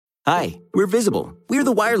Hi, we're Visible. We're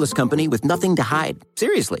the wireless company with nothing to hide.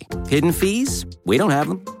 Seriously. Hidden fees? We don't have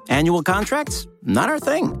them. Annual contracts? Not our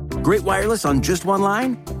thing. Great wireless on just one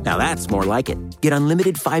line? Now that's more like it. Get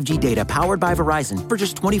unlimited 5G data powered by Verizon for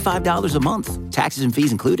just $25 a month. Taxes and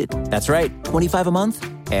fees included. That's right, $25 a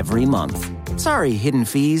month, every month. Sorry, hidden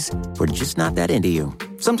fees. We're just not that into you.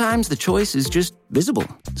 Sometimes the choice is just Visible.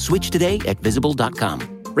 Switch today at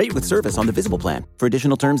Visible.com. Rate with service on the Visible plan. For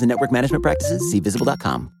additional terms and network management practices, see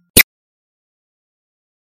Visible.com.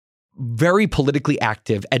 Very politically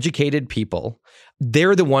active, educated people,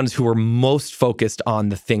 they're the ones who are most focused on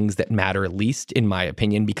the things that matter least, in my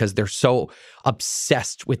opinion, because they're so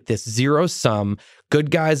obsessed with this zero-sum, good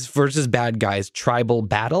guys versus bad guys tribal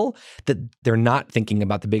battle that they're not thinking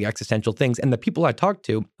about the big existential things. And the people I talk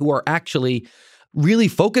to who are actually really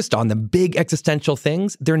focused on the big existential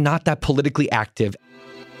things, they're not that politically active.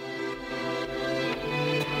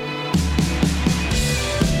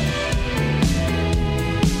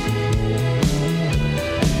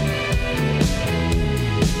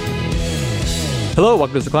 Hello,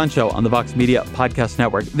 welcome to The Klein Show on the Vox Media Podcast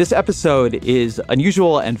Network. This episode is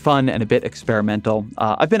unusual and fun and a bit experimental.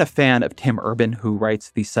 I've been a fan of Tim Urban, who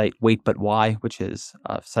writes the site Wait But Why, which is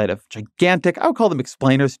a site of gigantic, I would call them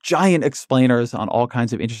explainers, giant explainers on all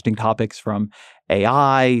kinds of interesting topics from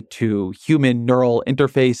AI to human neural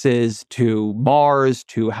interfaces to Mars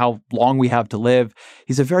to how long we have to live.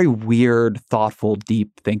 He's a very weird, thoughtful,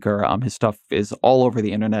 deep thinker. His stuff is all over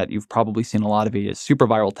the internet. You've probably seen a lot of it. He has super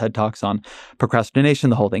viral TED Talks on procrastination,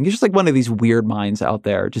 the whole thing. He's just like one of these weird minds out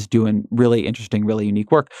there just doing really interesting, really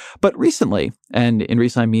unique work. But recently, and in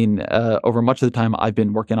recent I mean over much of the time I've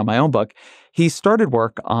been working on my own book, he started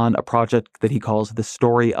work on a project that he calls The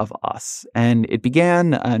Story of Us. And it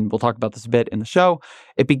began, and we'll talk about this a bit in the show,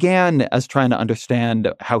 it began as trying to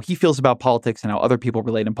understand how he feels about politics and how other people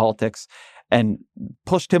relate in politics, and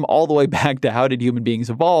pushed him all the way back to how did human beings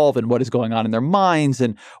evolve and what is going on in their minds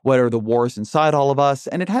and what are the wars inside all of us.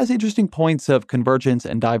 And it has interesting points of convergence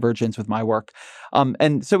and divergence with my work.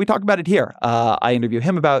 And so we talk about it here. I interview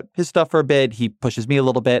him about his stuff for a bit. He pushes me a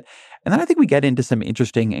little bit. And then I think we get into some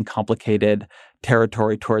interesting and complicated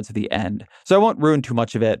territory towards the end. So I won't ruin too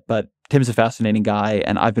much of it, but Tim's a fascinating guy,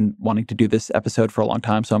 and I've been wanting to do this episode for a long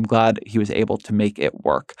time, so I'm glad he was able to make it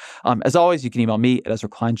work. As always, you can email me at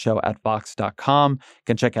EzraKleinShow@Vox.com. You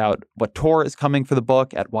can check out what tour is coming for the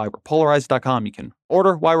book at WhyWe'rePolarized.com. You can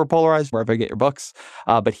order Why We're Polarized wherever you get your books.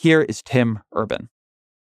 But here is Tim Urban.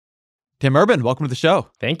 Tim Urban, welcome to the show.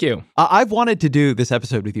 Thank you. I've wanted to do this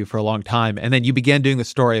episode with you for a long time, and then you began doing The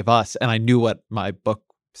Story of Us, and I knew what my book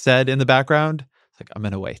said in the background. It's like, I'm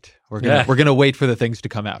going to wait. We're going to wait for the things to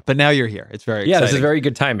come out. But now you're here. It's very exciting. Yeah, this is very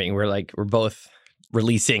good timing. We're both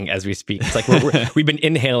releasing as we speak. It's like we've been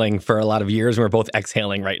inhaling for a lot of years, and we're both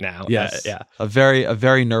exhaling right now. Yes. A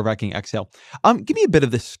very nerve-wracking exhale. Give me a bit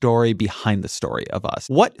of the story behind The Story of Us.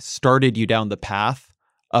 What started you down the path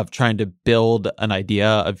of trying to build an idea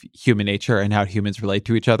of human nature and how humans relate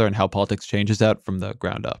to each other and how politics changes that from the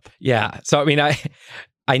ground up? Yeah. So, I mean,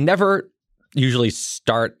 I never usually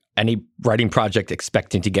start any writing project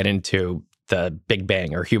expecting to get into the Big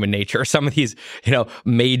Bang or human nature or some of these,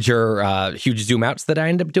 major, huge zoom outs that I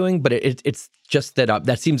end up doing. But it's just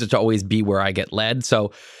that seems to always be where I get led.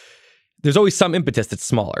 So there's always some impetus that's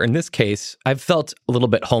smaller. In this case, I've felt a little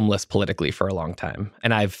bit homeless politically for a long time.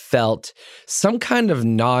 And I've felt some kind of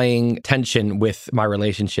gnawing tension with my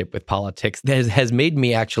relationship with politics that has made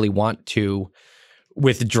me actually want to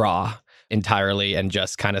withdraw entirely and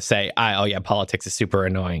just kind of say, oh yeah, politics is super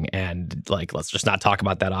annoying. And let's just not talk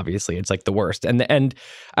about that. Obviously, it's like the worst. And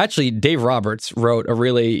actually, Dave Roberts wrote a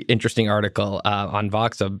really interesting article on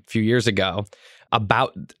Vox a few years ago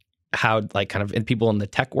about how kind of in people in the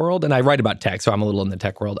tech world, and I write about tech, so I'm a little in the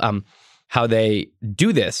tech world, how they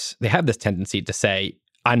do this. They have this tendency to say,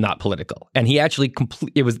 I'm not political. And he actually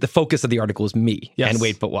it was the focus of the article was me and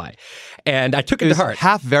Wait But Why. And I took it to heart.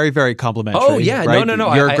 Half very, very complimentary. Oh, yeah. Right?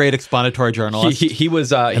 No. You're a great explanatory journalist. He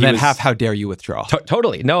was... and then half, how dare you withdraw?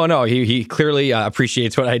 Totally. No. He clearly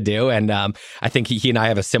appreciates what I do. And I think he and I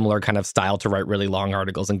have a similar kind of style to write really long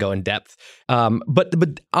articles and go in depth.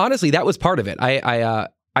 But honestly, that was part of it.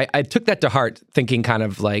 I took that to heart, thinking kind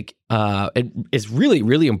of it is really,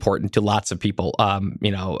 really important to lots of people,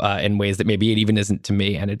 in ways that maybe it even isn't to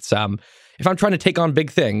me. And it's if I'm trying to take on big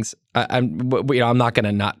things, I'm not going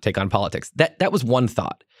to not take on politics. That was one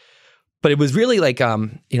thought, but it was really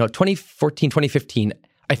 2014, 2015.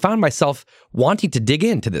 I found myself wanting to dig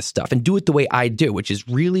into this stuff and do it the way I do, which is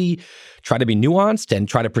really try to be nuanced and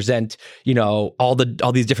try to present, all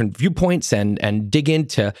these different viewpoints and dig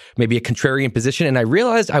into maybe a contrarian position. And I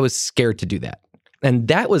realized I was scared to do that. And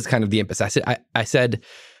that was kind of the impetus. I said,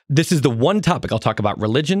 this is the one topic. I'll talk about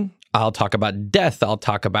religion. I'll talk about death. I'll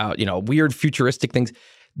talk about, weird futuristic things.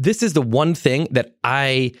 This is the one thing that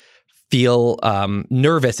I feel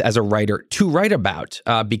nervous as a writer to write about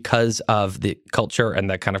because of the culture and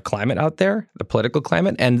the kind of climate out there, the political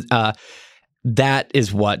climate. And that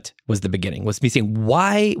is what was the beginning, was me saying,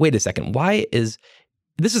 wait a second,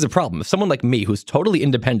 this is a problem. If someone like me, who's totally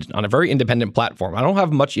independent on a very independent platform, I don't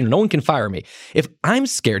have much, no one can fire me. If I'm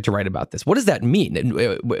scared to write about this, what does that mean?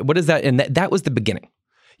 And what is that? And that was the beginning.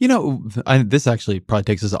 This actually probably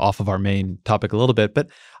takes us off of our main topic a little bit, but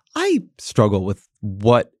I struggle with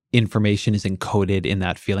what information is encoded in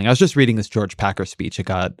that feeling. I was just reading this George Packer speech. It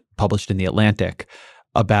got published in The Atlantic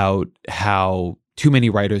about how too many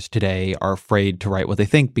writers today are afraid to write what they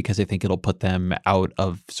think because they think it'll put them out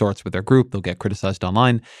of sorts with their group. They'll get criticized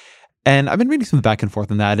online. And I've been reading some back and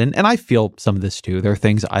forth on that. And I feel some of this too. There are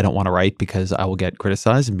things I don't want to write because I will get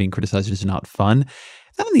criticized, and being criticized is not fun.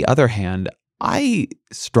 Then on the other hand, I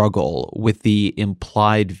struggle with the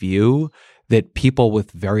implied view that people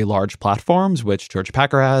with very large platforms, which George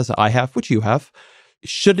Packer has, I have, which you have,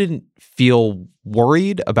 shouldn't feel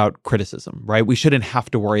worried about criticism, right? We shouldn't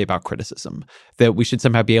have to worry about criticism, that we should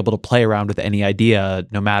somehow be able to play around with any idea,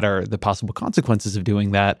 no matter the possible consequences of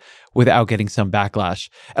doing that, without getting some backlash.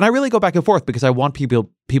 And I really go back and forth because I want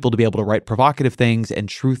people to be able to write provocative things and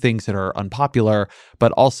true things that are unpopular,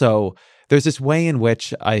 but also there's this way in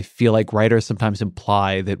which I feel like writers sometimes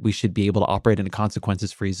imply that we should be able to operate in a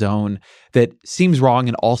consequences-free zone that seems wrong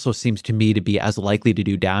and also seems to me to be as likely to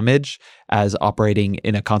do damage as operating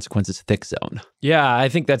in a consequences-thick zone. Yeah, I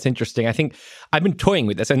think that's interesting. I think I've been toying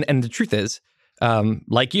with this. And the truth is,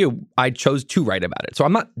 like you, I chose to write about it. So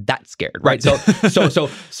I'm not that scared, right? So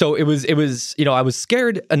it was, I was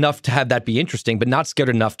scared enough to have that be interesting, but not scared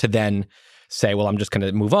enough to then say, well, I'm just going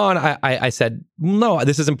to move on. I said, no,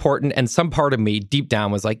 this is important. And some part of me deep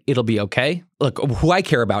down was like, it'll be okay. Look, who I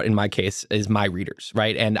care about in my case is my readers,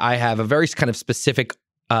 right? And I have a very kind of specific,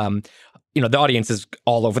 the audience is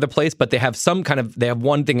all over the place, but they have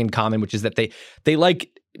one thing in common, which is that they like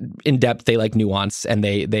in-depth, they like nuance, and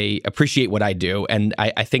they appreciate what I do. And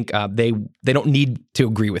I think they don't need to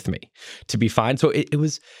agree with me to be fine. So it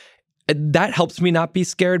was, that helps me not be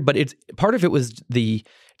scared, but part of it was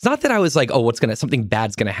it's not that I was like, oh, something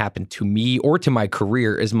bad's going to happen to me or to my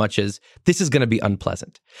career as much as this is going to be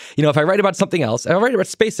unpleasant. If I write about something else, I write about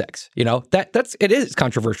SpaceX, it is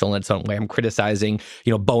controversial in its own way. I'm criticizing,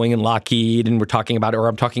 Boeing and Lockheed, and I'm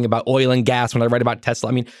talking about oil and gas when I write about Tesla.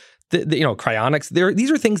 I mean, cryonics, these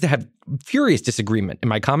are things that have furious disagreement in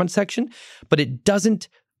my comment section, but it doesn't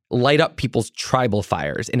light up people's tribal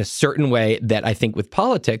fires in a certain way that I think with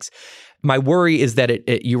politics. My worry is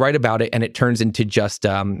that you write about it and it turns into just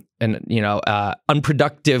an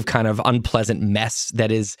unproductive kind of unpleasant mess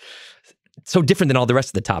that is so different than all the rest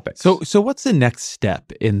of the topics. So what's the next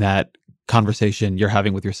step in that conversation you're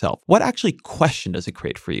having with yourself? What actually question does it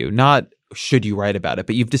create for you? Not should you write about it,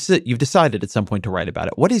 but you've decided at some point to write about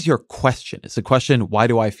it. What is your question? Is the question, why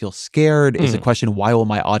do I feel scared? Is the question, why will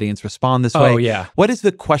my audience respond this way? Oh, yeah. What is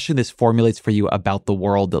the question this formulates for you about the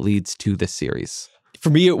world that leads to this series? For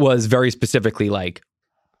me, it was very specifically like,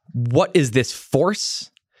 what is this force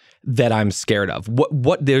that I'm scared of?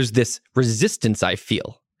 What there's this resistance I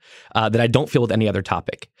feel that I don't feel with any other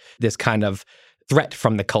topic. This kind of threat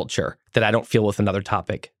from the culture that I don't feel with another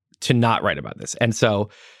topic to not write about this. And so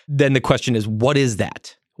then the question is, what is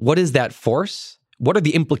that? What is that force? What are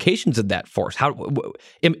the implications of that force?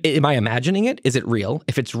 Am I imagining it? Is it real?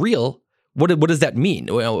 If it's real, what does that mean?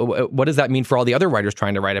 What does that mean for all the other writers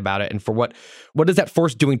trying to write about it? And for what is that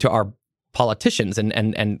force doing to our politicians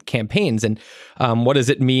and campaigns? And what does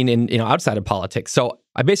it mean in outside of politics? So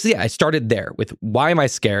I started there with, why am I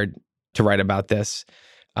scared to write about this?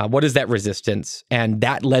 What is that resistance? And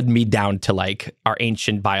that led me down to like our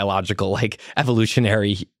ancient biological, like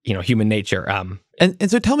evolutionary, human nature.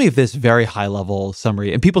 And so tell me if this very high level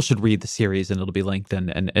summary, and people should read the series and it'll be linked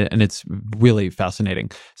and it's really fascinating.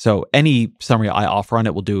 So any summary I offer on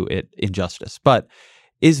it will do it injustice. But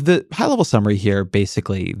is the high level summary here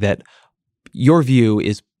basically that your view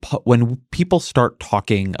is when people start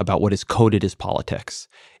talking about what is coded as politics,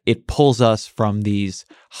 it pulls us from these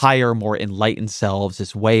higher, more enlightened selves,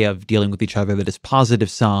 this way of dealing with each other that is positive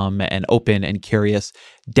sum and open and curious,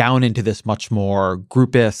 down into this much more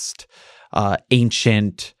groupist,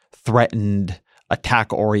 ancient, threatened,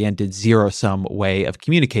 attack-oriented, zero-sum way of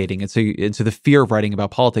communicating. And so the fear of writing about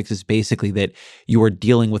politics is basically that you are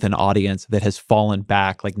dealing with an audience that has fallen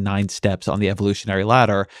back like 9 steps on the evolutionary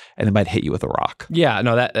ladder and it might hit you with a rock. Yeah,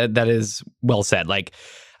 no, that is well said. Like,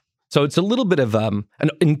 So it's a little bit of an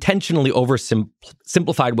intentionally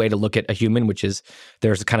oversimplified way to look at a human, which is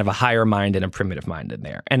there's a kind of a higher mind and a primitive mind in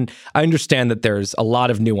there. And I understand that there's a lot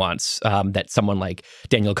of nuance that someone like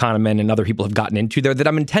Daniel Kahneman and other people have gotten into there that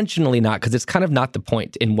I'm intentionally not, because it's kind of not the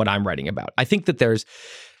point in what I'm writing about. I think that there's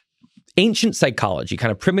ancient psychology,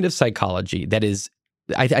 kind of primitive psychology, that is,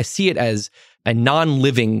 I see it as a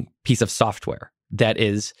non-living piece of software that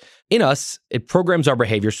is in us. It programs our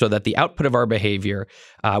behavior so that the output of our behavior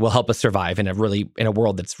will help us survive in a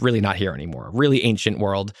world that's really not here anymore. A really ancient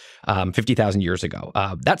world, 50,000 years ago.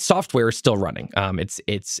 That software is still running.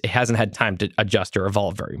 It hasn't had time to adjust or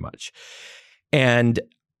evolve very much. And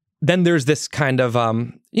then there's this kind of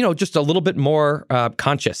just a little bit more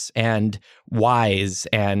conscious and wise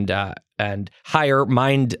and higher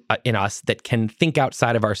mind in us that can think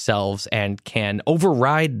outside of ourselves and can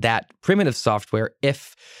override that primitive software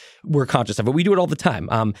if we're conscious of it. We do it all the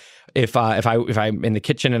time. If I'm in the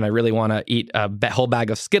kitchen and I really want to eat a whole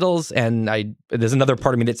bag of Skittles, and there's another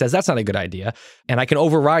part of me that says that's not a good idea, and I can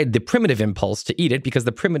override the primitive impulse to eat it because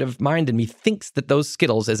the primitive mind in me thinks that those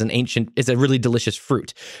Skittles is a really delicious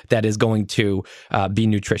fruit that is going to be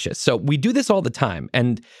nutritious. So we do this all the time,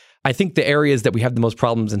 and I think the areas that we have the most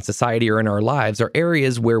problems in society or in our lives are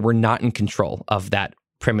areas where we're not in control of that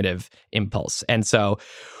primitive impulse. And so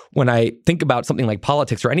when I think about something like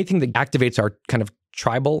politics or anything that activates our kind of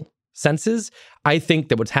tribal senses, I think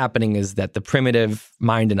that what's happening is that the primitive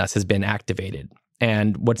mind in us has been activated.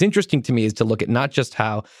 And what's interesting to me is to look at not just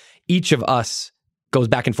how each of us goes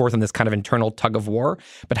back and forth on this kind of internal tug of war,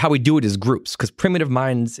 but how we do it as groups. Because primitive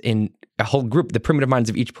minds in a whole group, the primitive minds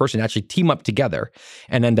of each person actually team up together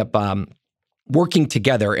and end up working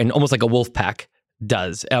together, and almost like a wolf pack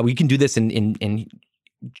does. We can do this in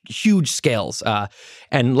huge scales.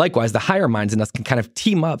 And likewise, the higher minds in us can kind of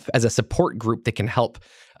team up as a support group that can help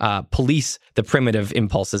police the primitive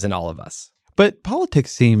impulses in all of us. But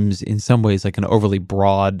politics seems in some ways like an overly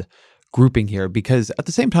broad grouping here, because at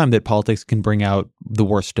the same time that politics can bring out the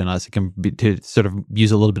worst in us, it can be, to sort of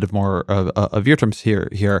use a little bit of more of your terms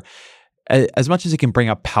here, as much as it can bring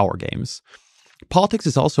up power games. Politics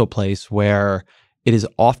is also a place where it is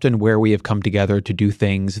often where we have come together to do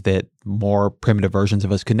things that more primitive versions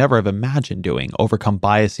of us could never have imagined doing, overcome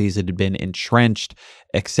biases that had been entrenched,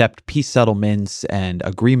 accept peace settlements and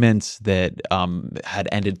agreements that had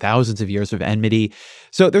ended thousands of years of enmity.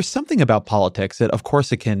 So there's something about politics that, of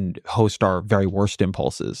course, it can host our very worst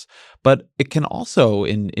impulses, but it can also,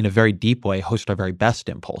 in a very deep way, host our very best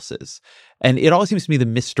impulses. And it always seems to me the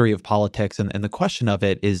mystery of politics and the question of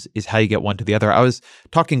it is how you get one to the other. I was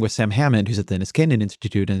talking with Sam Hammond, who's at the Niskanen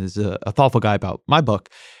Institute and is a thoughtful guy about my book,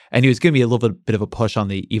 and he was giving me a little bit of a push on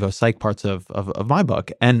the Evo Psych parts of my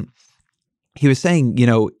book. And he was saying,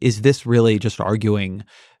 is this really just arguing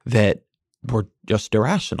that we're just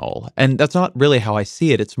irrational? And that's not really how I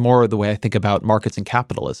see it. It's more the way I think about markets and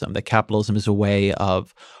capitalism, that capitalism is a way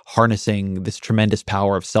of harnessing this tremendous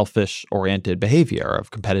power of selfish-oriented behavior, of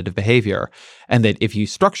competitive behavior, and that if you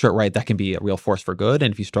structure it right, that can be a real force for good,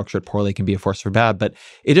 and if you structure it poorly, it can be a force for bad. But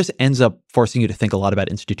it just ends up forcing you to think a lot about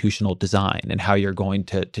institutional design and how you're going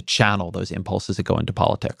to channel those impulses that go into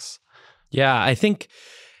politics. Yeah, I think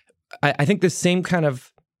the same kind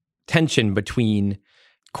of tension between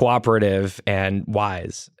cooperative and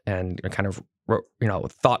wise and kind of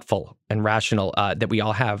thoughtful and rational that we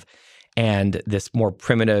all have, and this more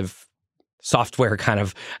primitive software kind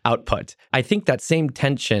of output. I think that same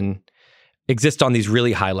tension exists on these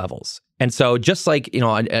really high levels. And so just like,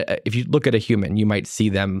 if you look at a human, you might see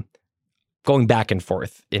them going back and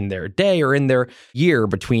forth in their day or in their year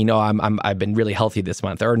between, I've been really healthy this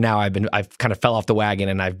month, or now I've kind of fell off the wagon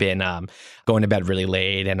and I've been going to bed really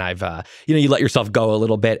late, and I've you let yourself go a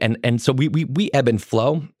little bit, and so we ebb and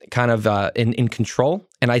flow kind of in control.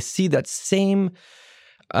 And I see that same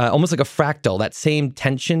almost like a fractal, that same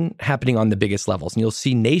tension happening on the biggest levels. And you'll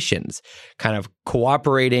see nations kind of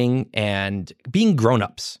cooperating and being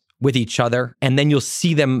grown-ups with each other, and then you'll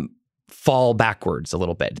see them fall backwards a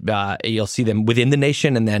little bit. You'll see them within the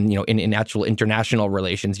nation, and then in actual international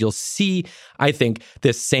relations, you'll see, I think,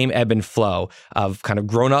 this same ebb and flow of kind of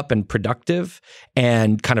grown up and productive,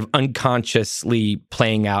 and kind of unconsciously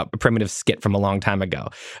playing out a primitive skit from a long time ago.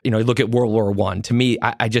 You look at World War I. To me,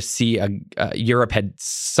 I just see Europe had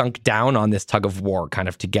sunk down on this tug of war, kind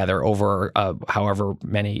of together over however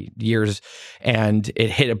many years, and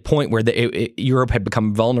it hit a point where Europe had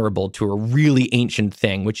become vulnerable to a really ancient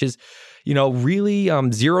thing, which is really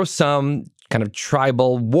zero-sum kind of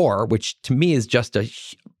tribal war, which to me is just a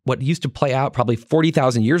what used to play out probably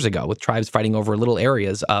 40,000 years ago with tribes fighting over little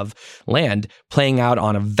areas of land playing out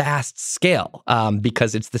on a vast scale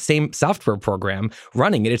because it's the same software program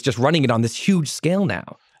running it. It's just running it on this huge scale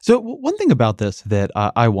now. So one thing about this that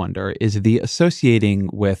I wonder is the associating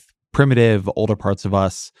with primitive, older parts of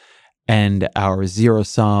us and our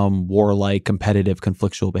zero-sum, warlike, competitive,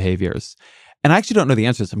 conflictual behaviors. And I actually don't know the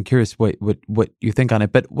answers. I'm curious what you think on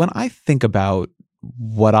it. But when I think about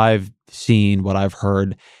what I've seen, what I've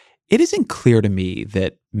heard, it isn't clear to me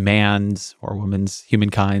that man's or woman's,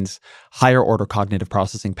 humankind's higher order cognitive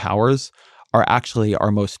processing powers are actually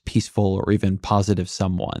our most peaceful or even positive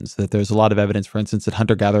sum ones. That there's a lot of evidence, for instance, that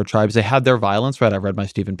hunter-gatherer tribes, they had their violence, right? I read my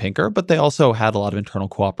Steven Pinker, but they also had a lot of internal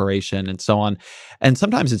cooperation and so on. And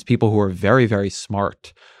sometimes it's people who are very, very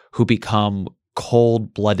smart who become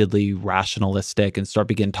cold-bloodedly rationalistic and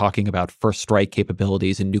begin talking about first strike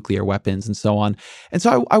capabilities and nuclear weapons and so on. And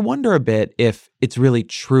so I wonder a bit if it's really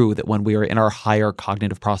true that when we are in our higher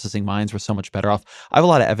cognitive processing minds, we're so much better off. I have a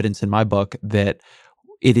lot of evidence in my book that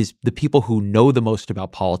it is the people who know the most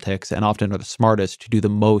about politics and often are the smartest who do the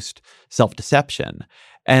most self-deception.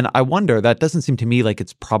 And I wonder, that doesn't seem to me like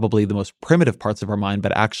it's probably the most primitive parts of our mind,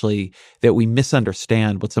 but actually that we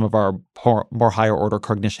misunderstand what some of our more higher order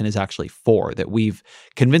cognition is actually for, that we've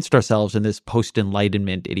convinced ourselves in this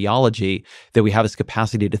post-Enlightenment ideology that we have this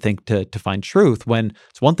capacity to think to find truth, when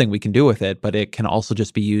it's one thing we can do with it, but it can also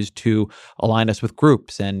just be used to align us with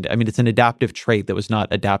groups. And I mean, it's an adaptive trait that was not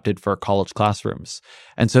adapted for college classrooms.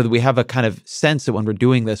 And so that we have a kind of sense that when we're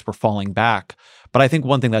doing this, we're falling back. But I think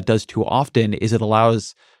one thing that does too often is it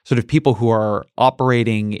allows sort of people who are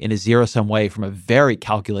operating in a zero-sum way from a very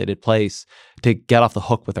calculated place to get off the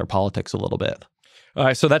hook with their politics a little bit.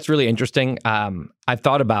 So that's really interesting. I've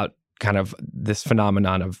thought about kind of this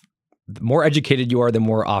phenomenon of the more educated you are, the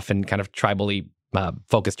more often kind of tribally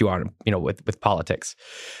focused you are, with politics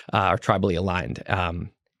or tribally aligned.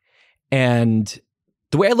 And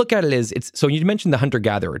the way I look at it is, so you mentioned the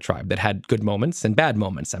hunter-gatherer tribe that had good moments and bad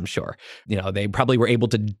moments, I'm sure. They probably were able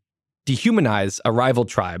to dehumanize a rival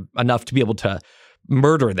tribe enough to be able to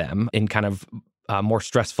murder them in kind of more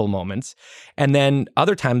stressful moments. And then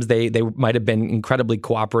other times they might have been incredibly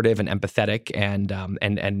cooperative and empathetic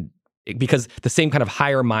and because the same kind of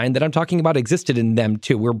higher mind that I'm talking about existed in them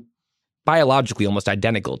too. We're biologically almost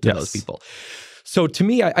identical to those people. So to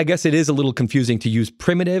me, I guess it is a little confusing to use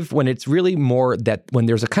primitive when it's really more that when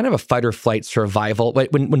there's a kind of a fight or flight survival,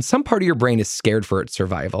 when some part of your brain is scared for its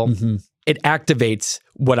survival, it activates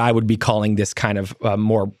what I would be calling this kind of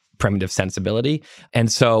more primitive sensibility.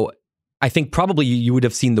 And so I think probably you would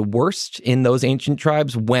have seen the worst in those ancient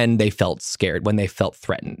tribes when they felt scared, when they felt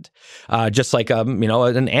threatened. Just like,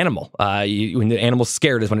 an animal. When the animal's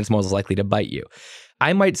scared is when it's most likely to bite you.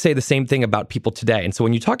 I might say the same thing about people today. And so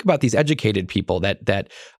when you talk about these educated people that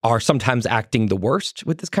are sometimes acting the worst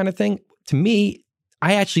with this kind of thing, to me,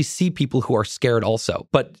 I actually see people who are scared also.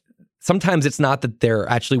 But sometimes it's not that they're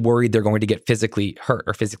actually worried they're going to get physically hurt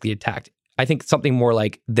or physically attacked. I think something more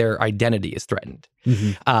like their identity is threatened.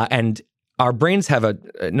 And our brains have a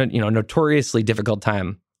notoriously difficult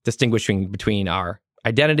time distinguishing between our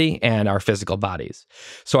identity and our physical bodies.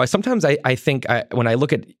 So I think when I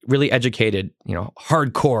look at really educated,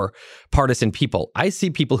 hardcore partisan people, I see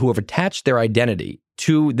people who have attached their identity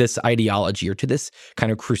to this ideology or to this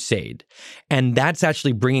kind of crusade. And that's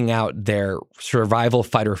actually bringing out their survival,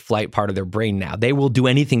 fight or flight part of their brain now. They will do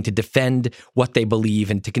anything to defend what they believe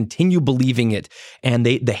and to continue believing it. And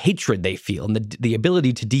the hatred they feel and the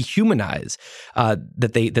ability to dehumanize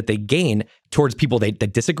that they gain towards people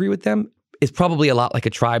that disagree with them is probably a lot like a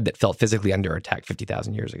tribe that felt physically under attack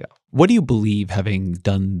 50,000 years ago. What do you believe, having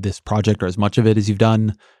done this project or as much of it as you've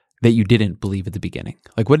done, that you didn't believe at the beginning?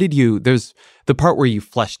 Like, there's the part where you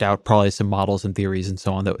fleshed out probably some models and theories and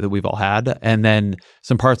so on that we've all had, and then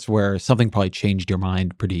some parts where something probably changed your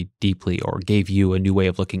mind pretty deeply or gave you a new way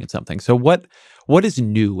of looking at something. So what is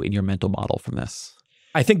new in your mental model from this?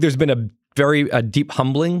 I think there's been a very deep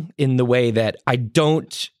humbling in the way that I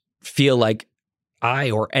don't feel like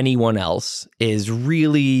I or anyone else is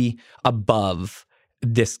really above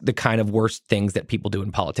the kind of worst things that people do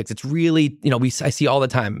in politics. It's really, I see all the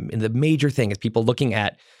time, and the major thing is people looking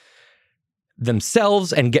at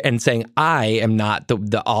themselves and saying, I am not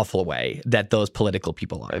the awful way that those political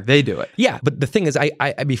people are. They do it. Yeah, but the thing is,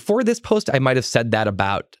 I before this post, I might have said that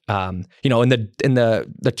about, in the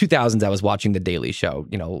 2000s, I was watching The Daily Show,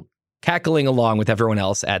 cackling along with everyone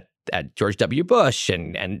else at George W. Bush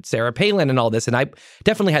and Sarah Palin and all this. And I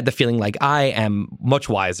definitely had the feeling like I am much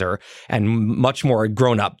wiser and much more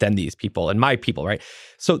grown up than these people and my people, right?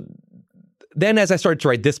 So then as I started to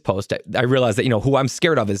write this post, I realized that, who I'm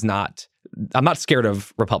scared of is not I'm not scared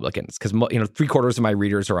of Republicans because 3/4 of my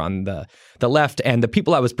readers are on the left, and the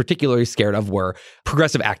people I was particularly scared of were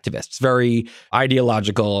progressive activists, very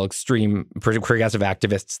ideological, extreme progressive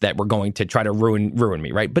activists that were going to try to ruin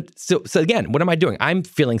me, right? But so again, what am I doing? I'm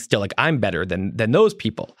feeling still like I'm better than those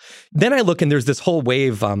people. Then I look and there's this whole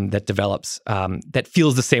wave that develops that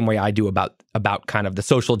feels the same way I do about kind of the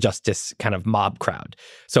social justice kind of mob crowd.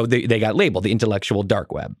 So they got labeled the intellectual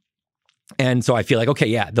dark web. And so I feel like, okay,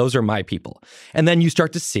 yeah, those are my people. And then you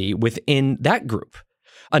start to see within that group,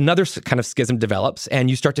 another kind of schism develops, and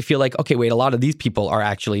you start to feel like, okay, wait, a lot of these people are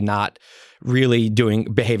actually not really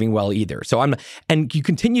behaving well either. And you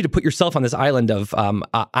continue to put yourself on this island of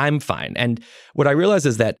I'm fine. And what I realize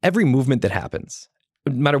is that every movement that happens,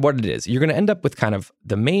 no matter what it is, you're going to end up with kind of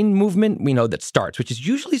the main movement that starts, which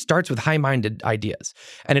usually starts with high-minded ideas.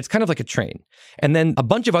 And it's kind of like a train. And then a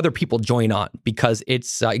bunch of other people join on because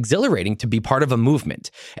it's exhilarating to be part of a movement.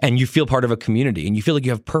 And you feel part of a community. And you feel like you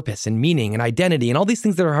have purpose and meaning and identity and all these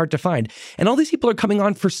things that are hard to find. And all these people are coming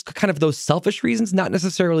on for kind of those selfish reasons, not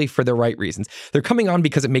necessarily for the right reasons. They're coming on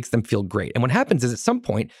because it makes them feel great. And what happens is at some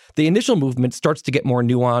point, the initial movement starts to get more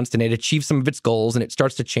nuanced and it achieves some of its goals and it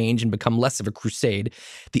starts to change and become less of a crusade.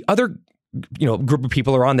 The other group of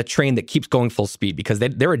people are on the train that keeps going full speed because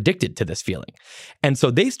they're addicted to this feeling. And so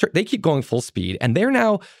they keep going full speed, and they're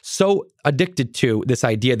now so addicted to this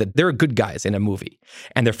idea that they're good guys in a movie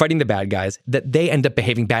and they're fighting the bad guys that they end up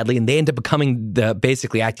behaving badly and they end up becoming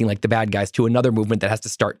basically acting like the bad guys to another movement that has to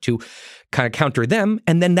start to kind of counter them.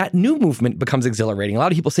 And then that new movement becomes exhilarating. A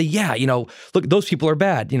lot of people say, yeah, look, those people are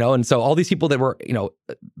bad, and so all these people that were,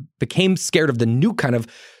 became scared of the new kind of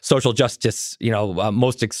social justice,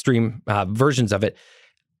 most extreme versions of it,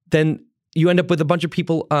 then you end up with a bunch of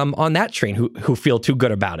people on that train who feel too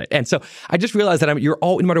good about it. And so I just realized that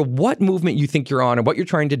no matter what movement you think you're on or what you're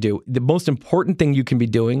trying to do, the most important thing you can be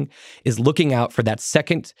doing is looking out for that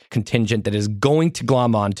second contingent that is going to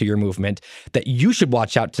glom on to your movement, that you should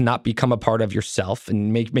watch out to not become a part of yourself.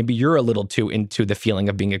 And maybe you're a little too into the feeling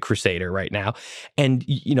of being a crusader right now. And,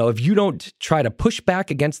 if you don't try to push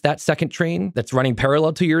back against that second train that's running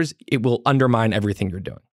parallel to yours, it will undermine everything you're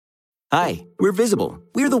doing. Hi, we're Visible.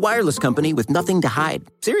 We're the wireless company with nothing to hide.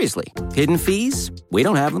 Seriously. Hidden fees? We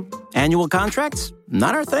don't have them. Annual contracts?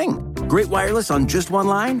 Not our thing. Great wireless on just one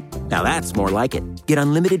line? Now that's more like it. Get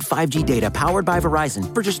unlimited 5G data powered by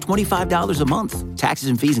Verizon for just $25 a month. Taxes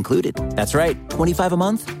and fees included. That's right, $25 a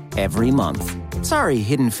month, every month. Sorry,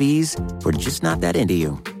 hidden fees. We're just not that into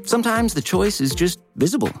you. Sometimes the choice is just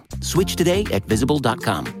Visible. Switch today at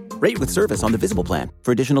Visible.com. Rate with service on the Visible plan.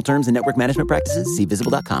 For additional terms and network management practices, see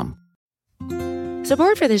Visible.com.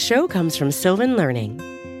 Support for this show comes from Sylvan Learning.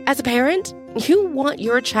 As a parent, you want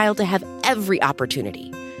your child to have every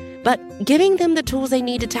opportunity. But giving them the tools they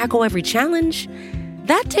need to tackle every challenge,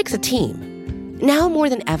 that takes a team. Now more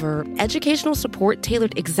than ever, educational support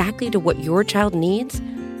tailored exactly to what your child needs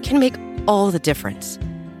can make all the difference.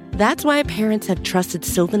 That's why parents have trusted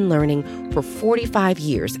Sylvan Learning for 45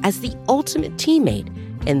 years as the ultimate teammate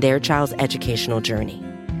in their child's educational journey,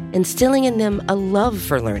 instilling in them a love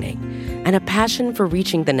for learning and a passion for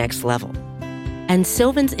reaching the next level. And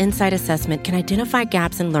Sylvan's Insight Assessment can identify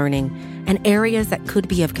gaps in learning and areas that could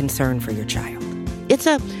be of concern for your child. It's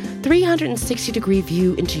a 360-degree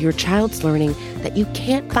view into your child's learning that you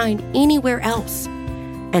can't find anywhere else,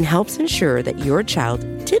 and helps ensure that your child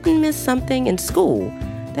didn't miss something in school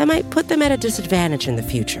that might put them at a disadvantage in the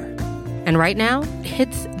future. And right now,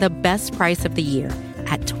 it's the best price of the year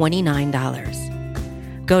at $29.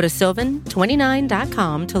 Go to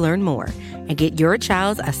sylvan29.com to learn more and get your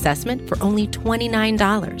child's assessment for only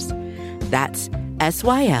 $29. That's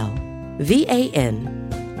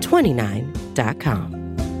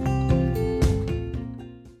SYLVAN29.com.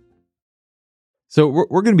 So we're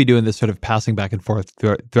going to be doing this sort of passing back and forth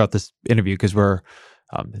throughout this interview because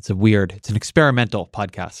it's an experimental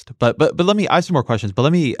podcast. But I have some more questions, but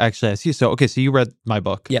let me actually ask you. So you read my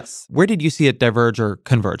book. Yes. Where did you see it diverge or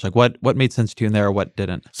converge? Like what made sense to you in there or what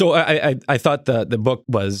didn't? So I thought the book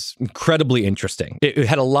was incredibly interesting. It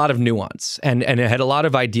had a lot of nuance and it had a lot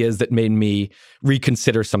of ideas that made me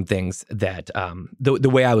reconsider some things that the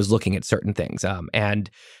way I was looking at certain things. And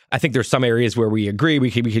I think there's some areas where we agree.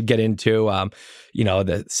 We could get into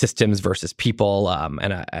the systems versus people.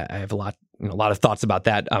 And I have a lot of thoughts about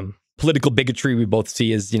that. Political bigotry we both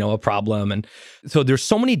see as, a problem. And so there's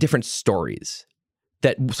so many different stories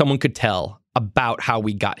that someone could tell about how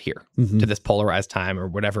we got here to this polarized time or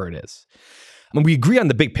whatever it is. mean, we agree on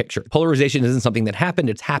the big picture. Polarization isn't something that happened,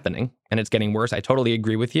 it's happening, and it's getting worse. I totally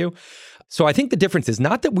agree with you. So I think the difference is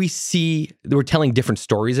not that we're telling different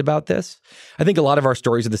stories about this. I think a lot of our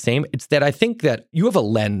stories are the same. It's that I think that you have a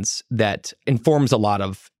lens that informs a lot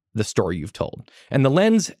of the story you've told. And the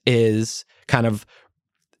lens is kind of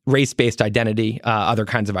race-based identity, other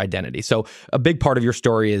kinds of identity. So a big part of your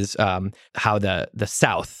story is how the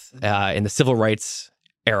South in the civil rights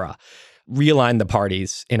era realigned the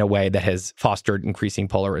parties in a way that has fostered increasing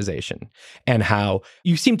polarization, and how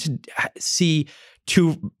you seem to see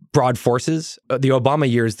two broad forces. The Obama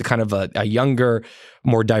years, the kind of a younger,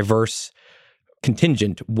 more diverse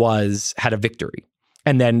contingent had a victory.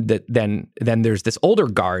 And then then there's this older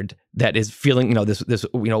guard that is feeling, this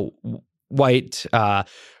white,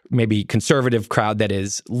 maybe conservative crowd that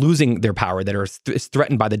is losing their power, that is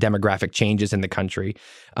threatened by the demographic changes in the country.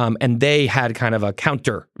 And they had kind of a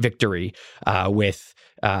counter victory with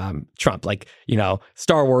Trump, like,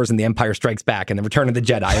 Star Wars and The Empire Strikes Back and The Return of the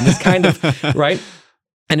Jedi and this kind of, right?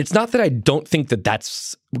 And it's not that I don't think that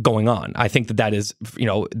that's going on. I think that is,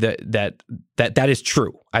 that is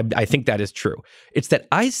true. I think that is true. It's that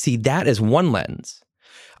I see that as one lens.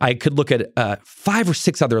 I could look at 5 or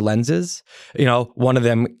 6 other lenses. One of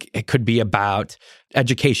them, it could be about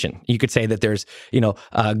education. You could say that there's,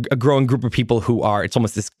 a growing group of people who are, it's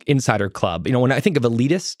almost this insider club. When I think of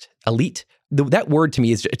elite, that word to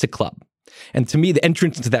me it's a club. And to me, the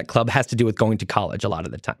entrance into that club has to do with going to college a lot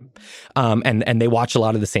of the time. And they watch a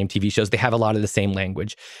lot of the same TV shows. They have a lot of the same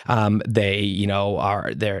language. They're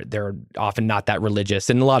often not that religious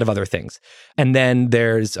and a lot of other things. And then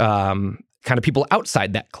there's kind of people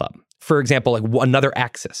outside that club. For example, like another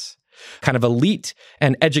axis, kind of elite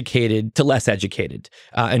and educated to less educated,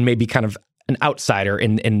 and maybe kind of an outsider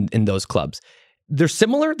in those clubs. They're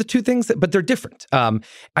similar, the two things, but they're different.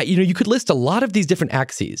 You could list a lot of these different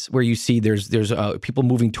axes where you see there's people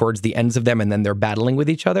moving towards the ends of them and then they're battling with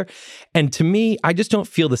each other. And to me, I just don't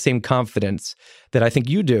feel the same confidence that I think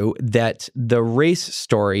you do that the race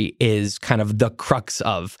story is kind of the crux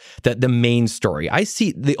of the main story. I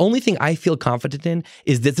see the only thing I feel confident in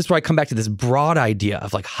is that this is where I come back to this broad idea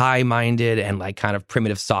of like high-minded and like kind of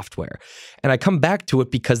primitive software. And I come back to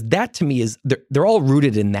it because that to me is, they're all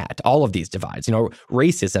rooted in that, all of these divides.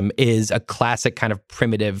 Racism is a classic kind of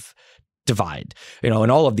primitive divide, and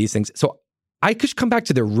all of these things. So I could come back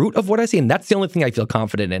to the root of what I see, and that's the only thing I feel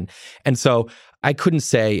confident in. And so I couldn't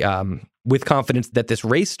say with confidence that this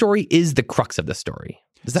race story is the crux of the story.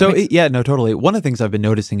 Yeah, no, totally. One of the things I've been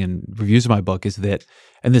noticing in reviews of my book is that,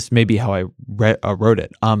 and this may be how I wrote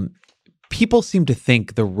it, people seem to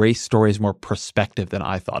think the race story is more prospective than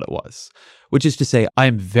I thought it was, which is to say I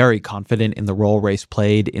am very confident in the role race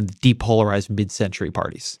played in the depolarized mid-century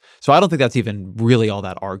parties. So I don't think that's even really all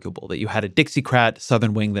that arguable, that you had a Dixiecrat,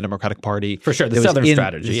 Southern wing, the Democratic Party. For sure, the Southern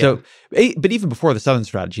strategy. So, but even before the Southern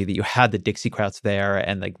strategy, that you had the Dixiecrats there,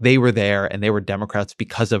 and like they were there, and they were Democrats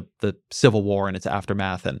because of the Civil War and its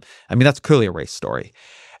aftermath. And I mean, that's clearly a race story.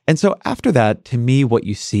 And so after that, to me, what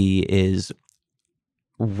you see is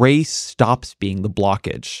race stops being the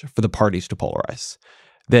blockage for the parties to polarize.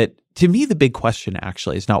 That, to me, the big question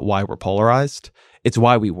actually is not why we're polarized, it's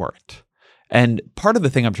why we weren't. And part of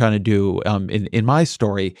the thing I'm trying to do in my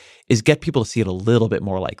story is get people to see it a little bit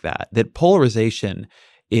more like that polarization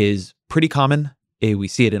is pretty common. We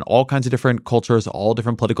see it in all kinds of different cultures, all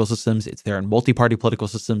different political systems. It's there in multi-party political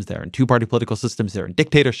systems, there in two-party political systems, there in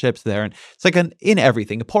dictatorships, it's like in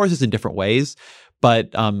everything. It polarizes in different ways.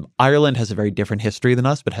 But Ireland has a very different history than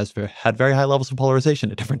us, but has had very high levels of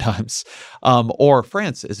polarization at different times. Or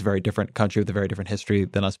France is a very different country with a very different history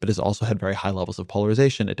than us, but has also had very high levels of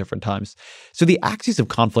polarization at different times. So the axes of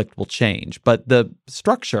conflict will change, but the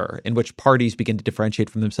structure in which parties begin to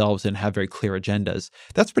differentiate from themselves and have very clear agendas,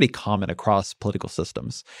 that's pretty common across political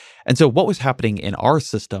systems. And so what was happening in our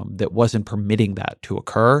system that wasn't permitting that to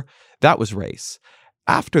occur, that was race.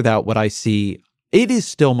 After that, what I see, it is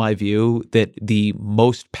still my view that the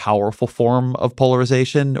most powerful form of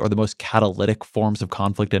polarization, or the most catalytic forms of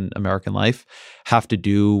conflict in American life, have to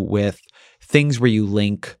do with things where you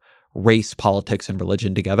link race, politics, and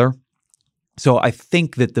religion together. So I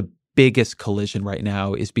think that the biggest collision right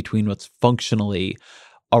now is between what's functionally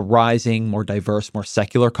a rising, more diverse, more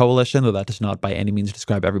secular coalition, though that does not by any means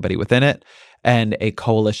describe everybody within it, and a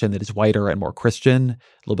coalition that is whiter and more Christian, a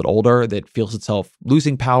little bit older, that feels itself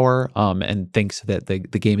losing power and thinks that the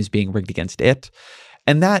game is being rigged against it.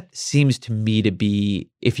 And that seems to me to be,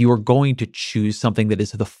 if you were going to choose something that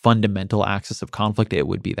is the fundamental axis of conflict, it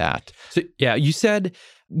would be that. So, yeah, you said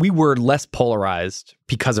we were less polarized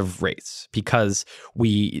because of race, because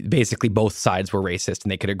we basically both sides were racist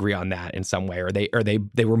and they could agree on that in some way, or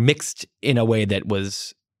they were mixed in a way that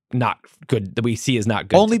was not good, that we see as not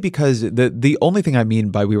good. Only because the only thing I mean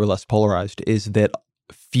by we were less polarized is that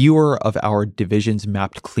fewer of our divisions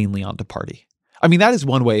mapped cleanly onto party. I mean, that is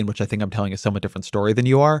one way in which I think I'm telling a somewhat different story than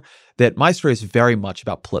you are, that my story is very much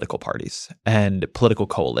about political parties and political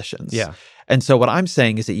coalitions. Yeah. And so what I'm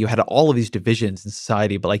saying is that you had all of these divisions in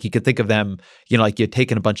society, but like you could think of them, like you had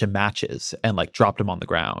taken a bunch of matches and like dropped them on the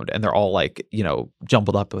ground and they're all like,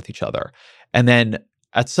 jumbled up with each other. And then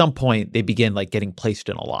at some point they begin like getting placed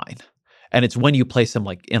in a line. And it's when you place them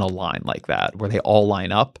like in a line like that, where they all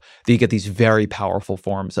line up, that you get these very powerful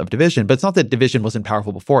forms of division. But it's not that division wasn't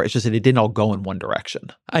powerful before. It's just that it didn't all go in one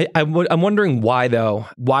direction. I'm wondering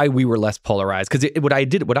why we were less polarized. Because what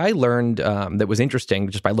I learned that was interesting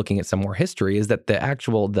just by looking at some more history is that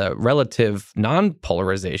the relative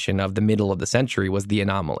non-polarization of the middle of the century was the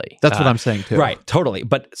anomaly. That's what I'm saying too. Right, totally.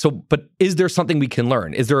 But is there something we can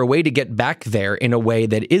learn? Is there a way to get back there in a way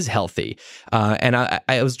that is healthy? And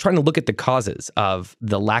I was trying to look at the causes of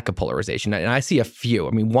the lack of polarization, and I see a few.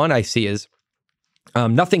 I mean, one I see is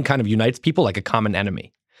nothing kind of unites people like a common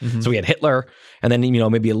enemy. Mm-hmm. So we had Hitler, and then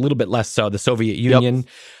maybe a little bit less so the Soviet Union. Yep.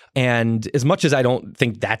 And as much as I don't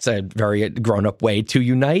think that's a very grown-up way to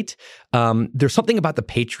unite, there's something about the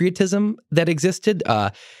patriotism that existed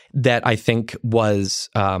that I think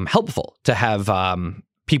was helpful to have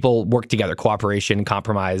people work together, cooperation,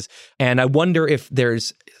 compromise. And I wonder if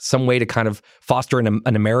there's some way to kind of foster an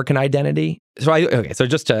American identity. So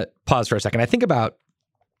just to pause for a second, I think about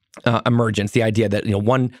emergence, the idea that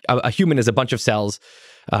a human is a bunch of cells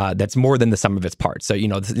that's more than the sum of its parts. So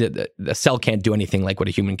the cell can't do anything like what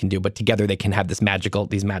a human can do, but together they can have these magical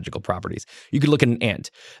properties. You could look at an ant.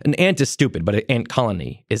 An ant is stupid, but an ant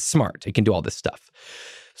colony is smart. It can do all this stuff.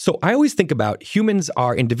 So I always think about humans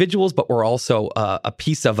are individuals, but we're also a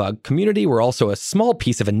piece of a community. We're also a small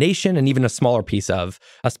piece of a nation and even a smaller piece of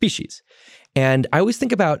a species. And I always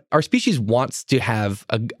think about our species wants to have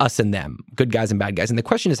us and them, good guys and bad guys. And the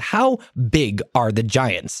question is, how big are the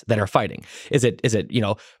giants that are fighting? Is it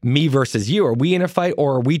me versus you? Are we in a fight,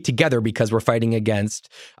 or are we together because we're fighting against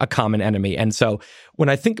a common enemy? And so when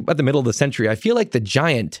I think about the middle of the century, I feel like the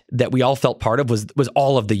giant that we all felt part of was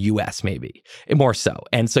all of the U.S. maybe, more so.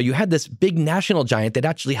 And so you had this big national giant that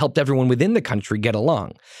actually helped everyone within the country get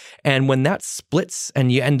along. And when that splits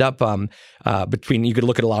and you end up between, you could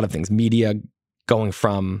look at a lot of things, media going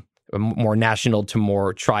from more national to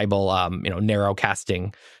more tribal, narrow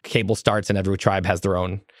casting. Cable starts and every tribe has their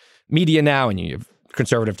own media now, and you have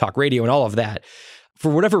conservative talk radio and all of that. For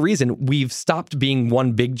whatever reason, we've stopped being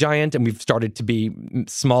one big giant and we've started to be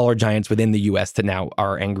smaller giants within the U.S. that now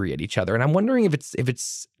are angry at each other. And I'm wondering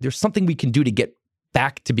if there's something we can do to get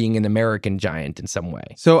back to being an American giant in some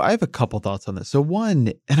way. So I have a couple thoughts on this. So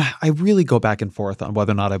one, and I really go back and forth on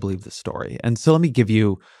whether or not I believe this story. And so let me give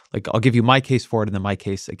you, I'll give you my case for it and then my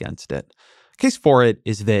case against it. Case for it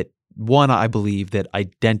is that, one, I believe that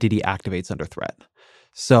identity activates under threat.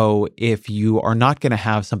 So if you are not going to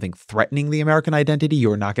have something threatening the American identity,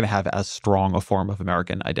 you are not going to have as strong a form of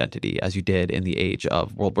American identity as you did in the age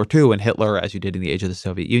of World War II and Hitler, as you did in the age of the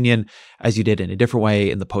Soviet Union, as you did in a different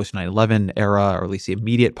way in the post-9/11 era, or at least the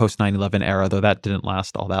immediate post-9/11 era, though that didn't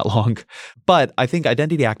last all that long. But I think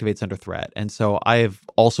identity activates under threat. And so I have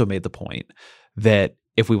also made the point that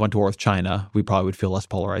if we went to war with China, we probably would feel less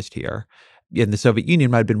polarized here. And the Soviet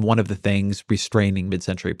Union might have been one of the things restraining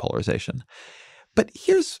mid-century polarization. But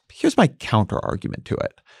here's my counter argument to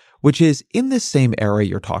it, which is in this same era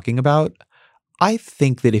you're talking about, I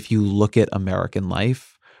think that if you look at American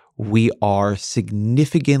life, we are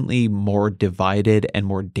significantly more divided and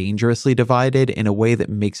more dangerously divided in a way that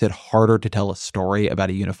makes it harder to tell a story about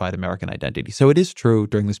a unified American identity. So it is true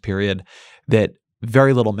during this period that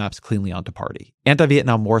very little maps cleanly onto party.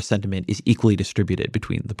 Anti-Vietnam War sentiment is equally distributed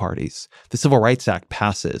between the parties. The Civil Rights Act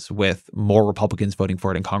passes with more Republicans voting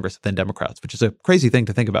for it in Congress than Democrats, which is a crazy thing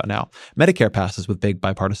to think about now. Medicare passes with big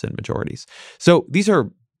bipartisan majorities. So these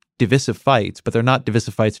are divisive fights, but they're not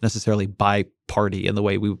divisive fights necessarily by party in the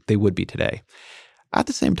way they would be today. At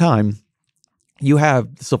the same time, you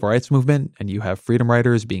have the Civil Rights Movement and you have freedom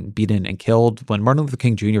riders being beaten and killed. When Martin Luther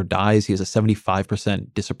King Jr. dies, he has a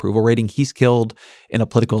 75% disapproval rating. He's killed in a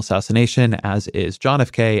political assassination, as is John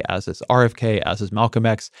F. K., as is RFK, as is Malcolm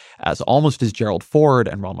X, as almost is Gerald Ford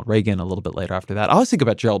and Ronald Reagan a little bit later after that. I always think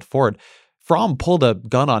about Gerald Ford. Fromm pulled a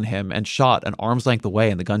gun on him and shot an arm's length away,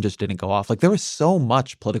 and the gun just didn't go off. Like, there was so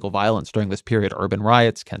much political violence during this period, urban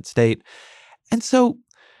riots, Kent State. And so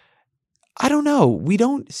I don't know. We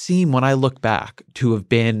don't seem, when I look back, to have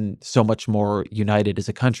been so much more united as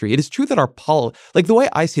a country. It is true that our the way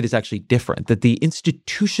I see it is actually different, that the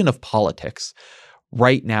institution of politics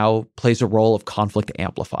right now plays a role of conflict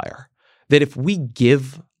amplifier. That if we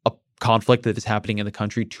give a conflict that is happening in the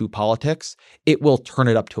country to politics, it will turn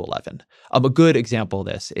it up to 11. A good example of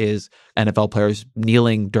this is NFL players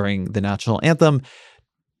kneeling during the national anthem.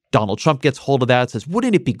 Donald Trump gets hold of that, says,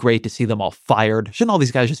 wouldn't it be great to see them all fired? Shouldn't all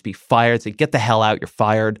these guys just be fired? Say, get the hell out, you're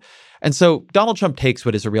fired. And so Donald Trump takes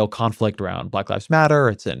what is a real conflict around Black Lives Matter,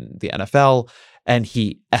 it's in the NFL, and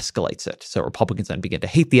he escalates it. So Republicans then begin to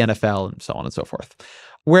hate the NFL and so on and so forth.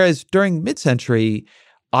 Whereas during mid-century,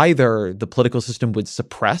 either the political system would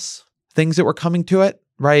suppress things that were coming to it,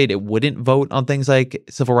 right? It wouldn't vote on things like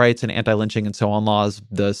civil rights and anti-lynching and so on laws.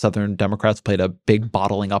 The Southern Democrats played a big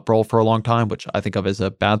bottling up role for a long time, which I think of as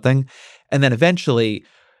a bad thing. And then eventually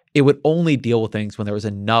it would only deal with things when there was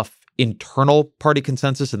enough internal party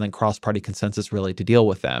consensus and then cross-party consensus really to deal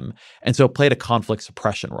with them. And so it played a conflict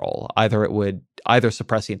suppression role. Either it would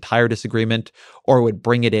suppress the entire disagreement or it would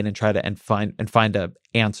bring it in and try to find an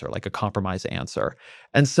answer, like a compromise answer.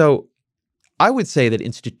 And so I would say that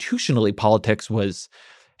institutionally politics was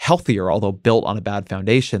healthier, although built on a bad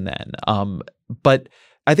foundation then. But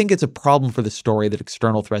I think it's a problem for the story that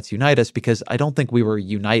external threats unite us because I don't think we were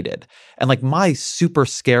united. And like my super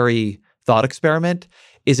scary thought experiment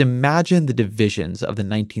is imagine the divisions of the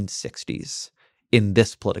 1960s in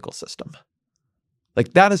this political system.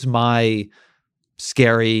 Like that is my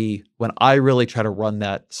scary, when I really try to run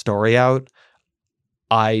that story out,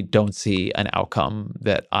 I don't see an outcome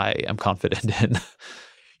that I am confident in.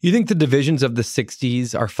 You think the divisions of the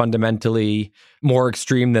 60s are fundamentally more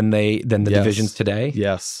extreme than the divisions today?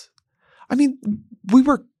 Yes. I mean, we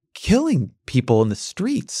were killing people in the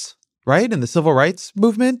streets, right? In the civil rights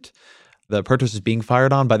movement, the protesters being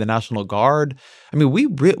fired on by the National Guard. I mean,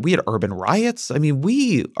 we had urban riots. I mean,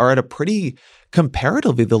 we are at a pretty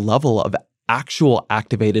comparatively the level of actual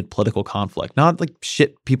activated political conflict, not like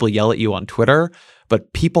shit people yell at you on Twitter,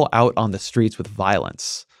 but people out on the streets with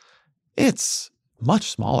violence. It's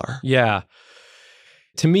much smaller. Yeah.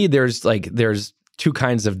 To me, there's two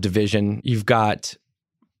kinds of division. You've got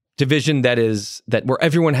division that where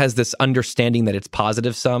everyone has this understanding that it's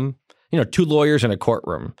positive sum. Two lawyers in a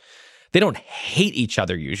courtroom. They don't hate each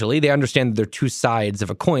other usually. They understand that they're two sides of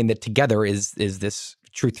a coin that together is this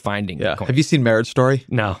truth-finding. Yeah. Have you seen Marriage Story?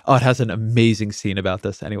 No. Oh, it has an amazing scene about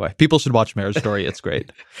this. Anyway, people should watch Marriage Story. It's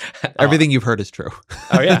great. Everything you've heard is true.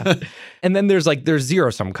 Oh, yeah. And then there's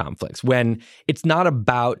zero-sum conflicts when it's not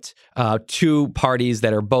about two parties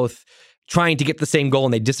that are both trying to get the same goal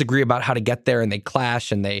and they disagree about how to get there and they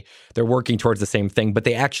clash and they're working towards the same thing, but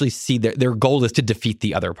they actually see their goal is to defeat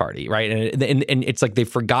the other party, right? And it's like they've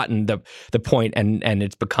forgotten the point and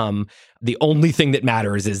it's become the only thing that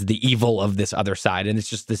matters is the evil of this other side. And it's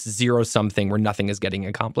just this zero-sum thing where nothing is getting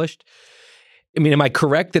accomplished. I mean, am I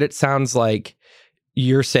correct that it sounds like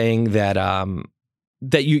you're saying that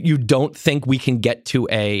that you don't think we can get to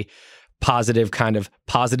a positive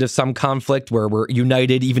sum conflict where we're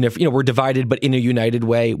united, even if we're divided, but in a united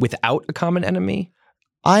way without a common enemy?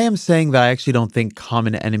 I am saying that I actually don't think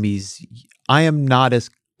common enemies. I am not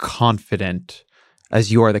as confident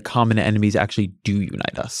as you are that common enemies actually do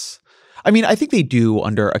unite us. I mean, I think they do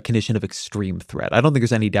under a condition of extreme threat. I don't think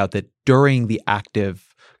there's any doubt that during the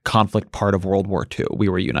active conflict part of World War II, we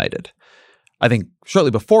were united. I think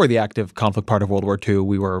shortly before the active conflict part of World War II,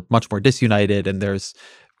 we were much more disunited, and there's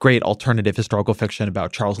great alternative historical fiction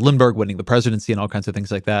about Charles Lindbergh winning the presidency and all kinds of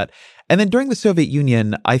things like that. And then during the Soviet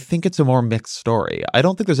Union, I think it's a more mixed story. I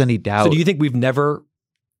don't think there's any doubt. So do you think we've never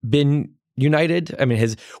been united? I mean,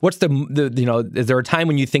 is there a time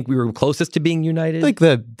when you think we were closest to being united? Like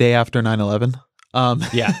the day after 9/11.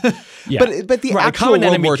 Yeah. But the actual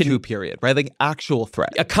World War II period, right? Like actual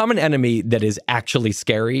threat. A common enemy that is actually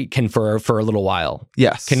scary can for a little while.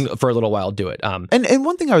 Yes. Can for a little while do it. And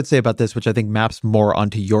one thing I would say about this, which I think maps more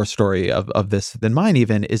onto your story of this than mine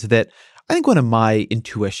even, is that I think one of my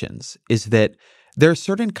intuitions is that there are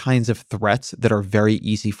certain kinds of threats that are very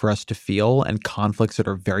easy for us to feel and conflicts that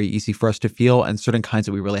are very easy for us to feel and certain kinds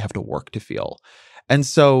that we really have to work to feel. And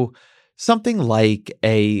so something like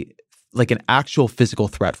an actual physical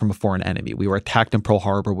threat from a foreign enemy. We were attacked in Pearl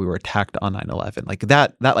Harbor. We were attacked on 9/11. Like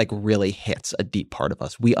that really hits a deep part of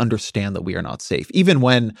us. We understand that we are not safe. Even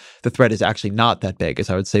when the threat is actually not that big, as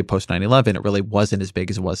I would say post 9/11, it really wasn't as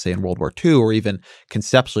big as it was, say, in World War II, or even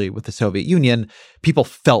conceptually with the Soviet Union, people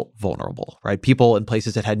felt vulnerable, right? People in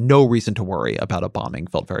places that had no reason to worry about a bombing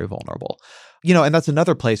felt very vulnerable. And that's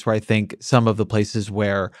another place where I think some of the places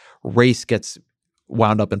where race gets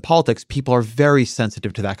wound up in politics, people are very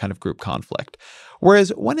sensitive to that kind of group conflict. Whereas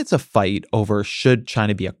when it's a fight over should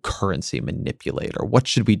China be a currency manipulator, what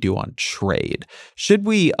should we do on trade? Should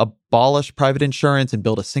we abolish private insurance and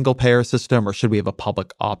build a single payer system, or should we have a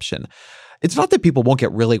public option? It's not that people won't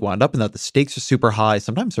get really wound up in that. The stakes are super high.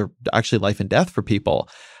 Sometimes they're actually life and death for people,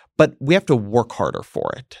 but we have to work harder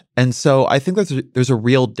for it. And so I think there's a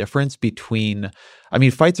real difference between,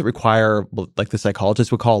 fights that require, like the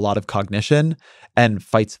psychologists would call, a lot of cognition, and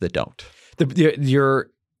fights that don't.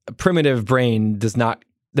 Your primitive brain does not,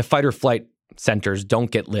 the fight or flight centers don't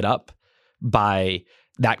get lit up by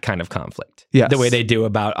that kind of conflict. Yes. The way they do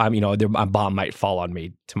about, a bomb might fall on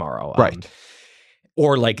me tomorrow. Right.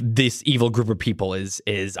 Or like this evil group of people is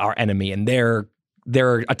our enemy and they're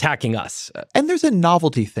attacking us. And there's a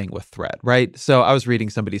novelty thing with threat, right? So I was reading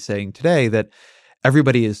somebody saying today that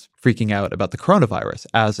everybody is freaking out about the coronavirus,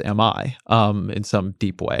 as am I, in some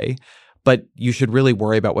deep way. But you should really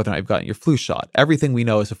worry about whether or not you've gotten your flu shot. Everything we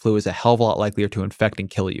know is the flu is a hell of a lot likelier to infect and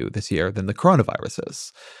kill you this year than the coronavirus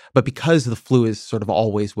is. But because the flu is sort of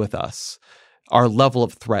always with us, our level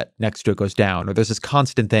of threat next to it goes down. Or there's this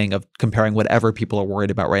constant thing of comparing whatever people are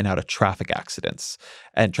worried about right now to traffic accidents.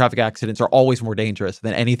 And traffic accidents are always more dangerous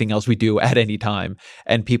than anything else we do at any time.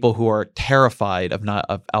 And people who are terrified of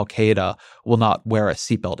Al-Qaeda will not wear a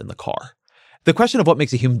seatbelt in the car. The question of what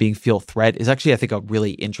makes a human being feel threat is actually, I think, a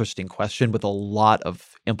really interesting question with a lot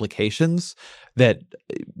of implications. That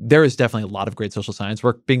there is definitely a lot of great social science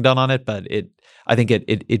work being done on it, but I think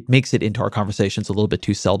it makes it into our conversations a little bit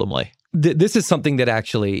too seldomly. This is something that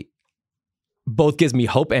actually both gives me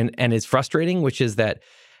hope and is frustrating, which is that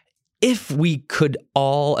if we could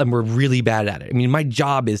all, and we're really bad at it. My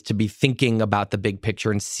job is to be thinking about the big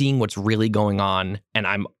picture and seeing what's really going on, and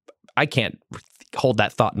I can't hold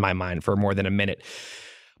that thought in my mind for more than a minute.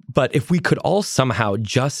 But if we could all somehow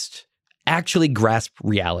just actually grasp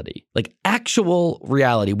reality, like actual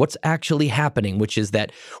reality, what's actually happening, which is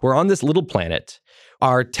that we're on this little planet,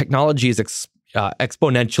 our technology is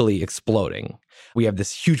exponentially exploding. We have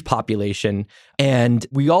this huge population, and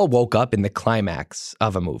we all woke up in the climax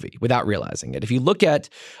of a movie without realizing it. If you look at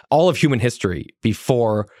all of human history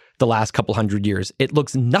before the last couple hundred years, it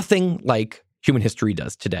looks nothing like human history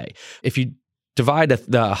does today. If you divide the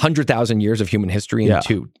 100,000 years of human history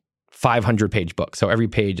into 500-page books, so every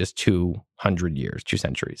page is 200 years, 2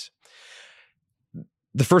 centuries.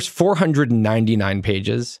 The first 499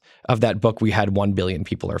 pages of that book, we had 1 billion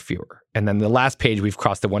people or fewer. And then the last page, we've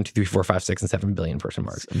crossed the 1, 2, 3, 4, 5, 6, and 7 billion person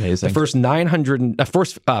marks. That's amazing. The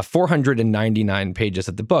first 499 pages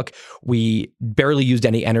of the book, we barely used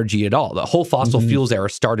any energy at all. The whole fossil fuels era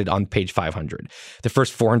started on page 500. The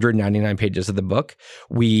first 499 pages of the book,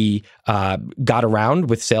 we got around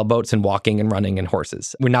with sailboats and walking and running and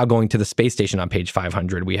horses. We're now going to the space station on page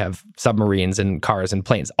 500. We have submarines and cars and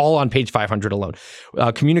planes, all on page 500 alone.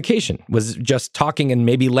 Communication was just talking and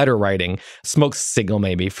maybe letter writing, smoke signal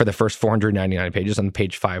maybe for the first 499 pages. On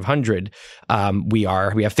page 500, we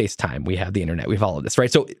have FaceTime, we have the internet, we have all of this,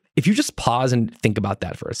 right? So if you just pause and think about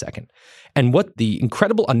that for a second, and what the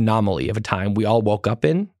incredible anomaly of a time we all woke up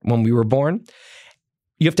in when we were born,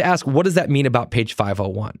 you have to ask, what does that mean about page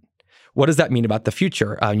 501? What does that mean about the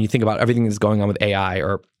future? You think about everything that's going on with AI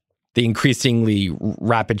or the increasingly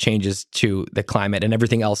rapid changes to the climate and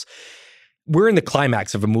everything else. We're in the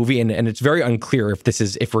climax of a movie, and it's very unclear if this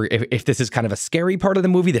is kind of a scary part of the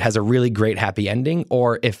movie that has a really great happy ending,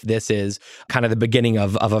 or if this is kind of the beginning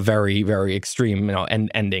of a very, very extreme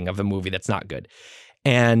ending of the movie that's not good.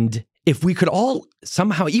 And if we could all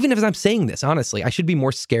somehow, even if I'm saying this, honestly, I should be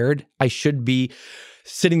more scared. I should be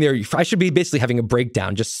sitting there. I should be basically having a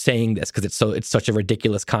breakdown just saying this because it's such a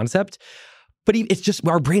ridiculous concept. But it's just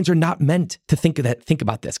our brains are not meant to think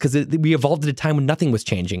about this because we evolved at a time when nothing was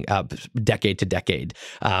changing decade to decade.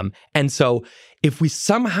 And so if we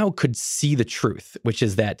somehow could see the truth, which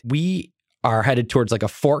is that we are headed towards like a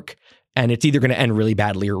fork and it's either going to end really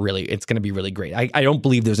badly or it's going to be really great. I don't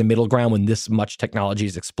believe there's a middle ground when this much technology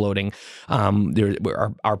is exploding.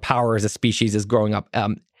 Our power as a species is growing up.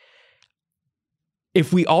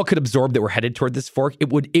 If we all could absorb that we're headed toward this fork, it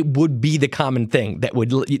would be the common thing that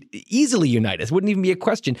would easily unite us. Wouldn't even be a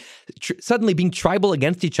question. Suddenly being tribal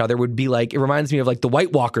against each other would be like, it reminds me of like the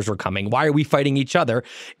White Walkers were coming. Why are we fighting each other?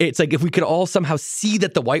 It's like if we could all somehow see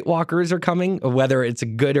that the White Walkers are coming, whether it's a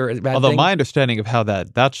good or a bad thing. Although my understanding of how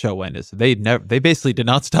that show went is they basically did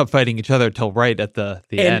not stop fighting each other till right at the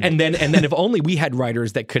end. And then if only we had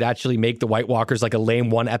writers that could actually make the White Walkers like a lame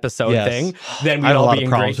one episode thing, then we'd all be in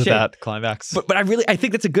great shape. with that climax. But I really I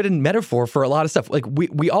think that's a good metaphor for a lot of stuff. Like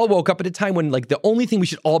we all woke up at a time when like the only thing we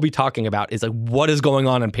should all be talking about is like what is going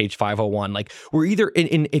on page 501. Like we're either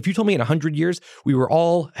in if you told me in 100 years we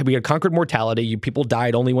had conquered mortality, people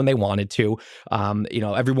died only when they wanted to,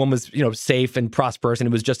 everyone was safe and prosperous, and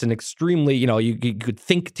it was just an extremely you could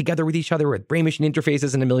think together with each other with brain machine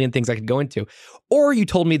interfaces and a million things I could go into, or you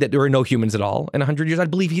told me that there are no humans at all in 100 years,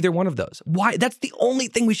 I'd believe either one of those. Why? That's the only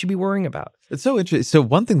thing we should be worrying about. It's so interesting. So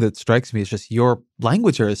one thing that strikes me is just your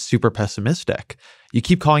language here is super pessimistic. You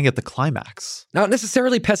keep calling it the climax. Not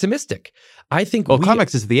necessarily pessimistic. I think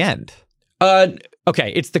climax is the end.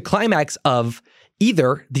 Okay, it's the climax of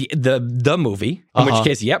either the movie, in which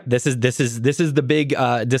case, yep, this is the big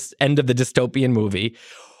end of the dystopian movie,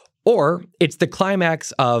 or it's the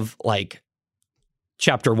climax of like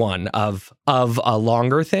chapter 1 of a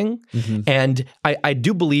longer thing. Mm-hmm. And I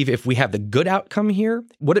do believe if we have the good outcome here,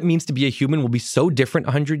 what it means to be a human will be so different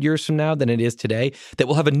 100 years from now than it is today, that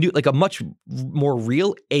we'll have a much more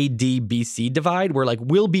real AD-BC divide, where like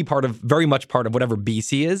we'll be very much part of whatever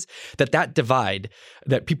BC is, that divide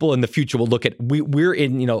that people in the future will look at. We're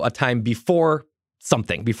in, a time before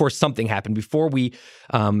something happened, before we,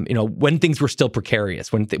 when things were still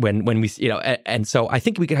precarious, when we, and so I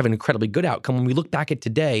think we could have an incredibly good outcome when we look back at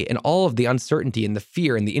today and all of the uncertainty and the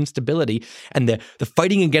fear and the instability and the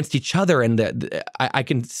fighting against each other. And I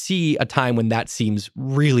can see a time when that seems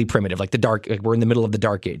really primitive, like we're in the middle of the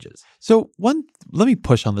dark ages. So let me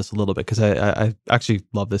push on this a little bit, because I actually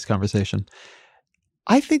love this conversation.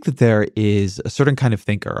 I think that there is a certain kind of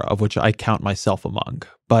thinker, of which I count myself among,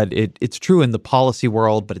 but it's true in the policy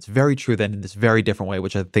world, but it's very true then in this very different way,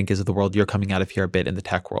 which I think is the world you're coming out of here a bit in the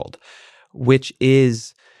tech world, which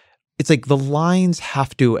is, it's like the lines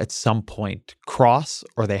have to at some point cross,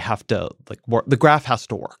 or they have to work, the graph has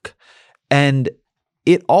to work. And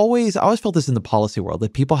I always felt this in the policy world,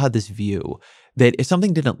 that people had this view that if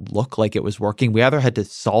something didn't look like it was working, we either had to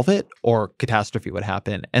solve it or catastrophe would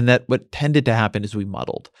happen. And that what tended to happen is we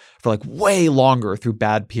muddled for like way longer through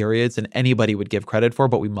bad periods than anybody would give credit for,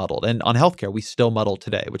 but we muddled. And on healthcare, we still muddle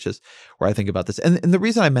today, which is where I think about this. And the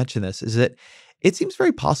reason I mention this is that it seems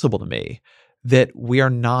very possible to me that we are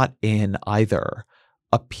not in either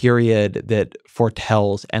a period that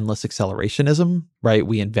foretells endless accelerationism, right?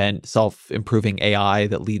 We invent self-improving AI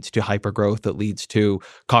that leads to hypergrowth, that leads to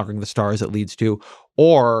conquering the stars, that leads to,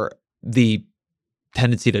 or the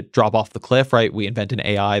tendency to drop off the cliff, right? We invent an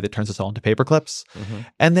AI that turns us all into paperclips. Mm-hmm.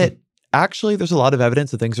 And that actually there's a lot of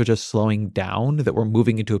evidence that things are just slowing down, that we're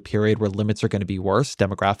moving into a period where limits are going to be worse,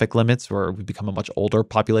 demographic limits, where we become a much older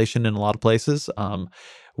population in a lot of places.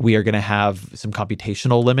 We are going to have some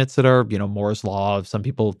computational limits that are, Moore's law, some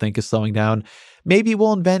people think is slowing down. Maybe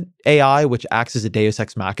we'll invent AI, which acts as a deus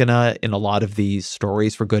ex machina in a lot of these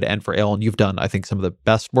stories for good and for ill. And you've done, I think, some of the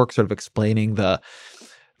best work sort of explaining the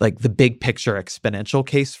big picture exponential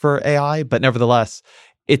case for AI. But nevertheless,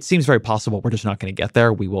 it seems very possible we're just not going to get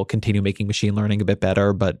there. We will continue making machine learning a bit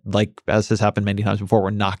better, but as has happened many times before,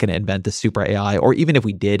 we're not going to invent the super AI. Or even if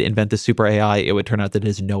we did invent the super AI, it would turn out that it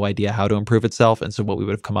has no idea how to improve itself. And so what we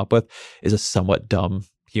would have come up with is a somewhat dumb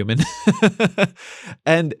human.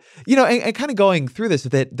 And kind of going through this,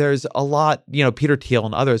 that there's a lot, Peter Thiel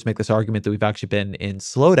and others make this argument that we've actually been in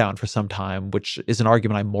slowdown for some time, which is an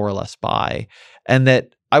argument I more or less buy. And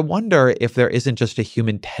that I wonder if there isn't just a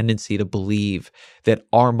human tendency to believe that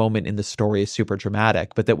our moment in the story is super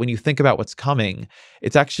dramatic, but that when you think about what's coming,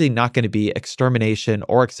 it's actually not going to be extermination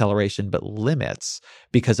or acceleration, but limits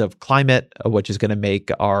because of climate, which is going to make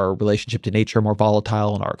our relationship to nature more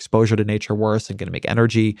volatile and our exposure to nature worse and going to make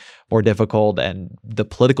energy more difficult, and the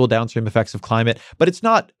political downstream effects of climate. But it's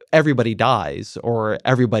not everybody dies or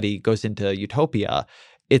everybody goes into utopia.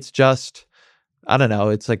 It's just, I don't know,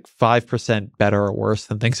 it's like 5% better or worse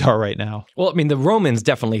than things are right now. Well, I mean, the Romans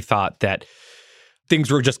definitely thought that things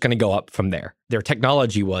were just going to go up from there. Their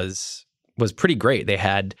technology was pretty great. They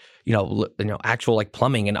had, actual like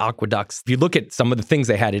plumbing and aqueducts. If you look at some of the things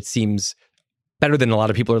they had, it seems better than a lot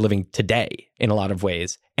of people are living today in a lot of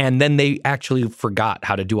ways. And then they actually forgot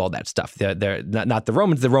how to do all that stuff. They're not the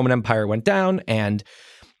Romans. The Roman Empire went down, and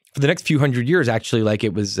for the next few hundred years, actually, like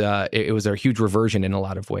it was a huge reversion in a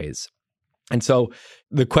lot of ways. And so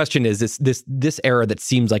the question is this era that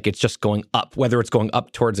seems like it's just going up, whether it's going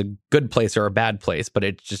up towards a good place or a bad place, but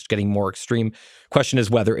it's just getting more extreme. Question is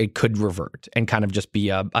whether it could revert and kind of just be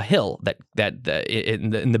a hill that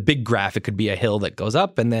in the big graph, it could be a hill that goes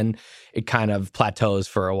up and then it kind of plateaus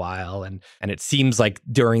for a while. And it seems like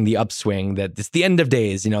during the upswing that it's the end of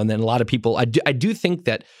days, and then a lot of people, I do think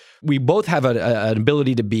that we both have an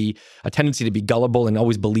ability to be, a tendency to be gullible and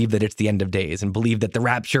always believe that it's the end of days and believe that the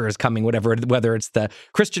rapture is coming, whether it's the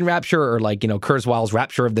Christian rapture or like, Kurzweil's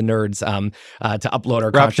rapture of the nerds, to upload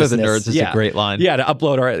our consciousness. Rapture of the nerds is a great line. Yeah, to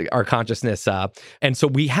upload our consciousness. And so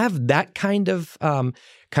we have that kind of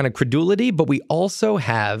credulity, but we also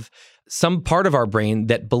have some part of our brain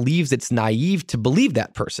that believes it's naive to believe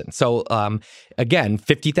that person. So again,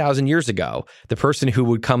 50,000 years ago, the person who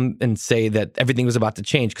would come and say that everything was about to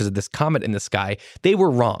change because of this comet in the sky, they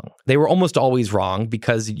were wrong. They were almost always wrong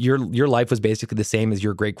because your life was basically the same as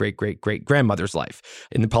your great-great-great-great-grandmother's life,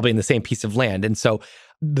 and probably in the same piece of land. And so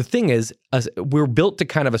the thing is, we're built to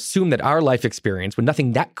kind of assume that our life experience, when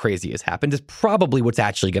nothing that crazy has happened, is probably what's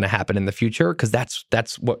actually going to happen in the future, because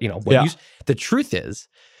that's what, the truth is,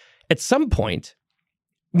 at some point,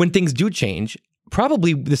 when things do change,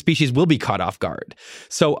 probably the species will be caught off guard.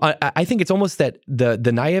 So I think it's almost that the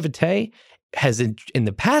naivete has in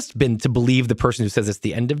the past been to believe the person who says it's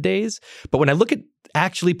the end of days. But when I look at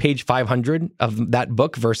actually page 500 of that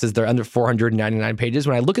book versus their under 499 pages,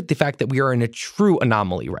 when I look at the fact that we are in a true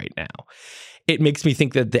anomaly right now, it makes me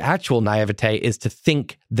think that the actual naivete is to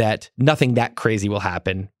think that nothing that crazy will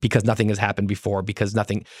happen because nothing has happened before, because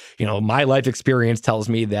nothing, my life experience tells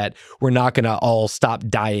me that we're not going to all stop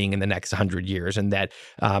dying in the next 100 years, and that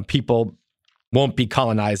people won't be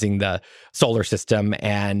colonizing the solar system,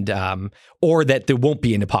 and or that there won't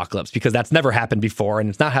be an apocalypse because that's never happened before and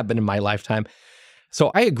it's not happened in my lifetime. So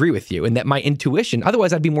I agree with you in that my intuition,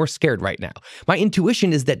 otherwise I'd be more scared right now. My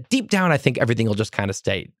intuition is that deep down, I think everything will just kind of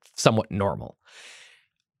stay somewhat normal.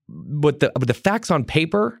 But the facts on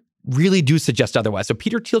paper really do suggest otherwise. So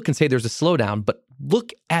Peter Thiel can say there's a slowdown, but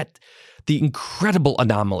look at the incredible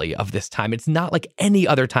anomaly of this time. It's not like any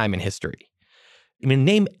other time in history. I mean,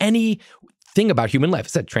 name any thing about human life. I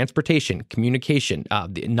said transportation, communication,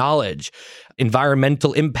 the knowledge,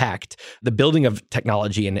 environmental impact, the building of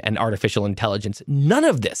technology and artificial intelligence. None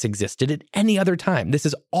of this existed at any other time. This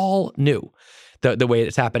is all new, the way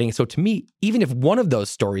it's happening. So to me, even if one of those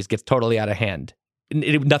stories gets totally out of hand,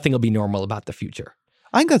 nothing will be normal about the future.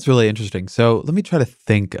 I think that's really interesting. So let me try to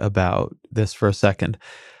think about this for a second.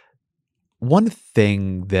 One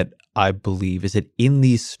thing that I believe is that in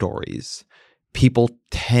these stories, people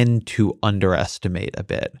tend to underestimate a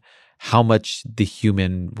bit how much the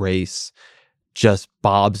human race just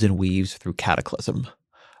bobs and weaves through cataclysm.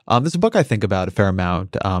 There's a book I think about a fair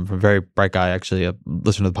amount from a very bright guy, actually, a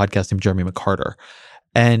listener to the podcast named Jeremy McCarter.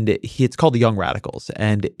 And it's called The Young Radicals.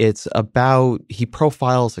 And it's about, he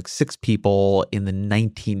profiles like 6 people in the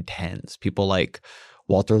 1910s, people like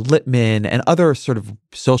Walter Lippmann and other sort of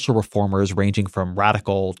social reformers ranging from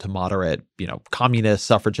radical to moderate, communists,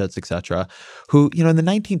 suffragettes, etc., who, in the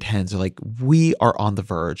 1910s are like, we are on the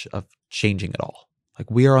verge of changing it all.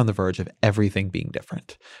 Like, we are on the verge of everything being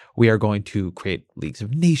different. We are going to create leagues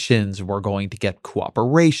of nations. We're going to get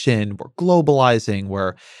cooperation. We're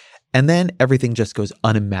globalizing. And then everything just goes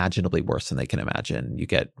unimaginably worse than they can imagine. You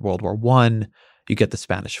get World War I, you get the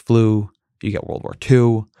Spanish flu, you get World War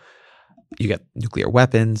II, you get nuclear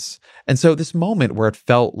weapons. And so this moment where it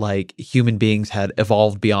felt like human beings had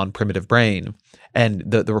evolved beyond primitive brain, and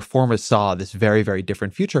the reformers saw this very, very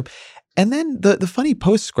different future. And then the funny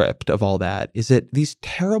postscript of all that is that these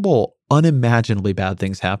terrible, unimaginably bad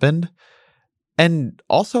things happened. And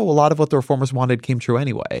also a lot of what the reformers wanted came true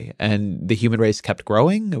anyway. And the human race kept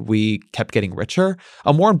growing. We kept getting richer.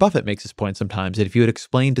 Warren Buffett makes this point sometimes that if you had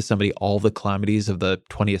explained to somebody all the calamities of the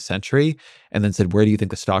 20th century and then said, where do you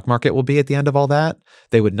think the stock market will be at the end of all that?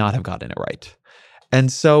 They would not have gotten it right.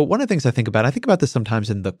 And so one of the things I think about this sometimes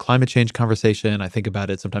in the climate change conversation, I think about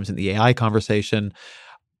it sometimes in the AI conversation,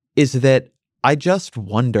 is that I just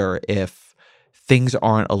wonder if things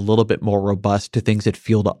aren't a little bit more robust to things that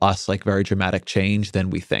feel to us like very dramatic change than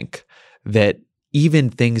we think. That even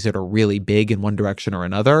things that are really big in one direction or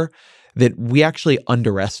another, that we actually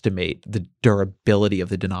underestimate the durability of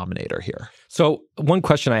the denominator here. So one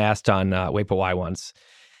question I asked on Wait But Why once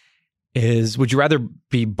is, would you rather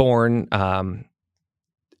be born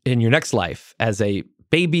in your next life as a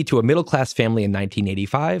baby to a middle-class family in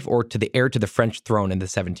 1985 or to the heir to the French throne in the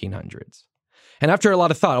 1700s? And after a lot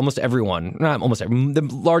of thought, the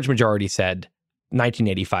large majority said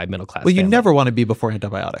 1985 middle-class family. Well, you never want to be before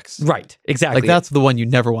antibiotics. Right, exactly. Like, that's the one you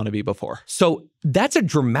never want to be before. So that's a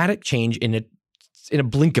dramatic change in a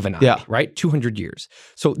blink of an eye, right? 200 years.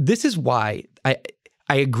 So this is why I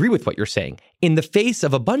agree with what you're saying. In the face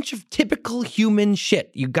of a bunch of typical human shit,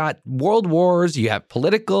 you got world wars, you have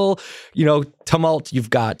political, tumult, you've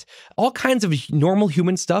got all kinds of normal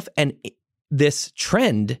human stuff, and this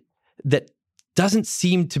trend that doesn't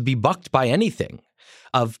seem to be bucked by anything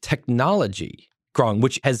of technology growing,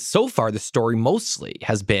 which has so far the story mostly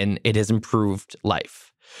has been it has improved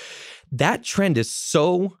life. That trend is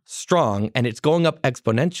so strong and it's going up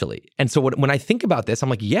exponentially. And so when I think about this, I'm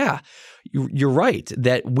like, yeah, you're right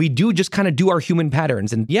that we do just kind of do our human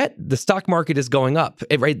patterns. And yet the stock market is going up,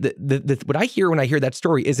 right? What I hear when I hear that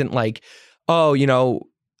story isn't like, oh,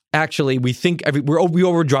 actually we think we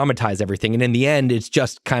over dramatize everything. And in the end, it's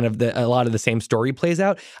just kind of a lot of the same story plays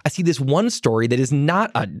out. I see this one story that is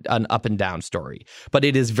not an up and down story, but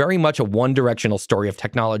it is very much a one directional story of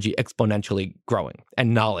technology exponentially growing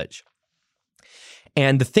and knowledge.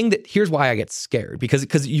 And the thing here's why I get scared,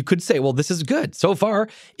 because you could say, well, this is good. So far,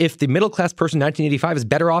 if the middle-class person in 1985 is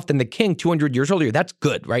better off than the king 200 years earlier, that's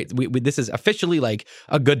good, right? This is officially like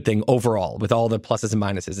a good thing overall with all the pluses and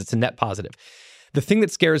minuses. It's a net positive. The thing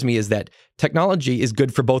that scares me is that technology is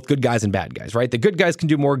good for both good guys and bad guys, right? The good guys can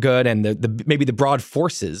do more good and maybe the broad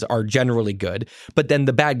forces are generally good, but then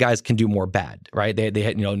the bad guys can do more bad, right? They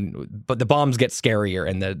but the bombs get scarier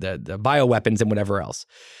and the bioweapons and whatever else.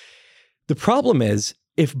 The problem is,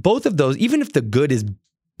 if both of those, even if the good is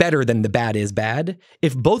better than the bad is bad,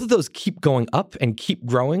 if both of those keep going up and keep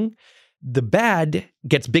growing, the bad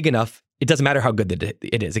gets big enough, it doesn't matter how good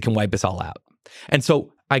it is, it can wipe us all out. And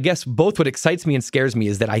so I guess both what excites me and scares me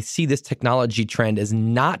is that I see this technology trend as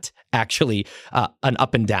not actually an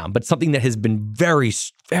up and down, but something that has been very,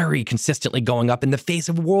 very consistently going up in the face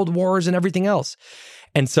of world wars and everything else.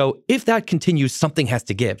 And so if that continues, something has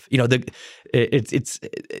to give. It's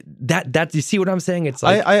that. Do you see what I'm saying? It's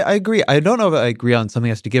like I agree. I don't know if I agree on something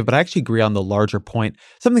has to give, but I actually agree on the larger point.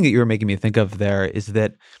 Something that you were making me think of there is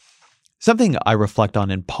that something I reflect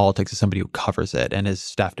on in politics as somebody who covers it and has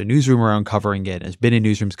staffed a newsroom around covering it and has been in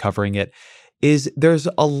newsrooms covering it is there's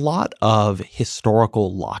a lot of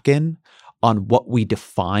historical lock-in on what we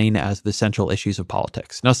define as the central issues of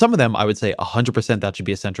politics. Now, some of them, I would say 100% that should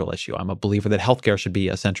be a central issue. I'm a believer that healthcare should be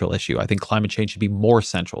a central issue. I think climate change should be more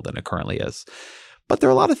central than it currently is. But there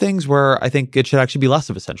are a lot of things where I think it should actually be less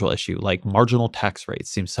of a central issue, like marginal tax rates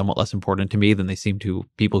seem somewhat less important to me than they seem to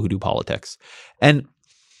people who do politics. And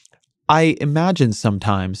I imagine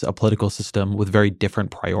sometimes a political system with very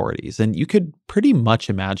different priorities. And you could pretty much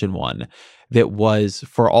imagine one that was,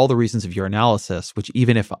 for all the reasons of your analysis, which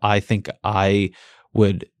even if I think I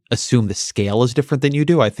would assume the scale is different than you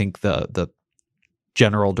do, I think the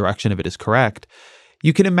general direction of it is correct.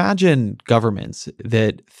 You can imagine governments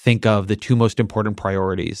that think of the two most important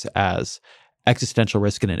priorities as existential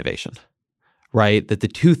risk and innovation. Right? That the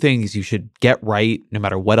two things you should get right, no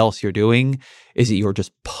matter what else you're doing, is that you're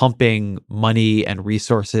just pumping money and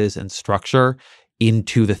resources and structure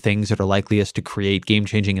into the things that are likeliest to create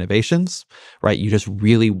game-changing innovations, right? You just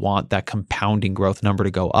really want that compounding growth number to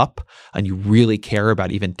go up, and you really care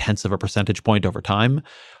about even tenths of a percentage point over time,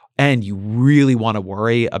 and you really want to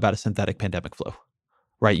worry about a synthetic pandemic flu,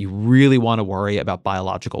 right? You really want to worry about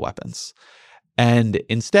biological weapons. And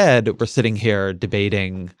instead, we're sitting here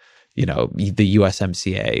debating the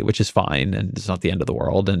USMCA, which is fine and it's not the end of the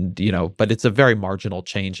world. And, but it's a very marginal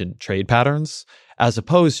change in trade patterns as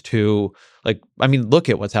opposed to look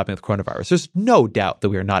at what's happening with coronavirus. There's no doubt that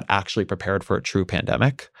we are not actually prepared for a true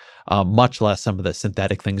pandemic, much less some of the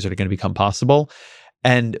synthetic things that are going to become possible.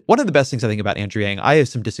 And one of the best things I think about Andrew Yang, I have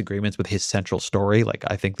some disagreements with his central story. Like,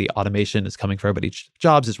 I think the automation is coming for everybody's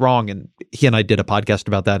jobs is wrong. And he and I did a podcast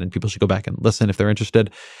about that, and people should go back and listen if they're interested.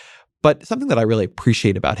 But something that I really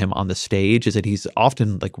appreciate about him on the stage is that he's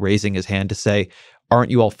often raising his hand to say, aren't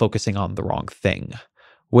you all focusing on the wrong thing?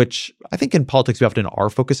 Which I think in politics, we often are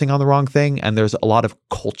focusing on the wrong thing. And there's a lot of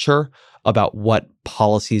culture about what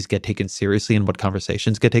policies get taken seriously and what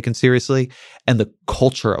conversations get taken seriously. And the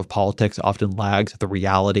culture of politics often lags the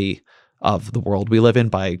reality of the world we live in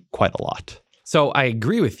by quite a lot. So I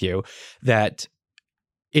agree with you that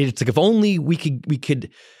it's like if only we could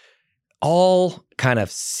all kind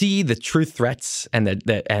of see the true threats and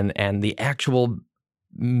the actual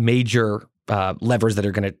major levers that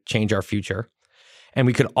are going to change our future, and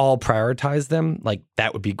we could all prioritize them,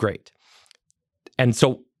 that would be great. And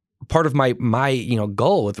so part of my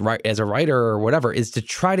goal with as a writer or whatever is to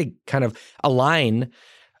try to kind of align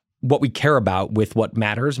what we care about with what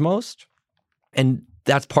matters most. And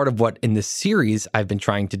that's part of what in this series I've been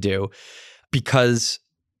trying to do, because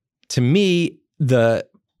to me, the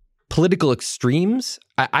political extremes,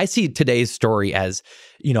 I see today's story as,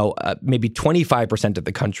 maybe 25% of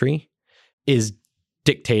the country is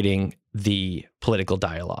dictating the political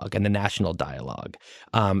dialogue and the national dialogue.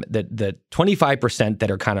 The 25% that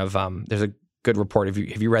are kind of, there's a good report. Have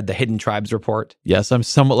you read the Hidden Tribes report? Yes, I'm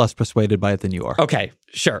somewhat less persuaded by it than you are. Okay,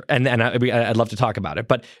 sure. And I'd love to talk about it.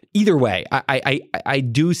 But either way, I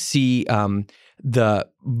do see the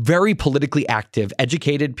very politically active,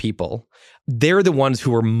 educated people. They're the ones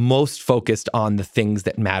who are most focused on the things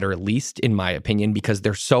that matter least, in my opinion, because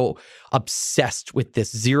they're so obsessed with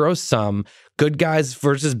this zero-sum, good guys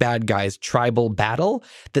versus bad guys tribal battle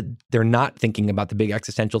that they're not thinking about the big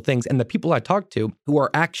existential things. And the people I talk to who are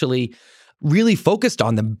actually really focused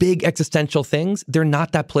on the big existential things, they're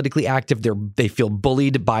not that politically active. They feel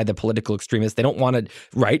bullied by the political extremists. They don't want to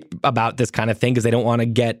write about this kind of thing because they don't want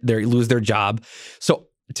to lose their job. So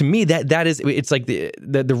to me, it's like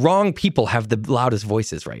the wrong people have the loudest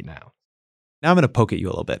voices right now. Now I'm going to poke at you a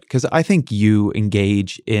little bit because I think you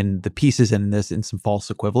engage in the pieces in some false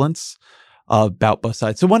equivalence about both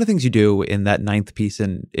sides. So one of the things you do in that 9th piece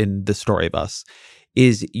in The Story of Us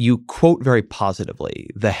is you quote very positively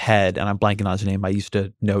the head, and I'm blanking on his name. I used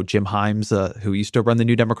to know Jim Himes, who used to run the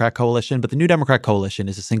New Democrat Coalition, but the New Democrat Coalition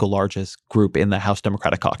is the single largest group in the House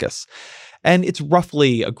Democratic Caucus. And it's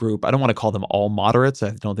roughly a group, I don't want to call them all moderates,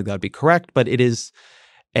 I don't think that would be correct, but it is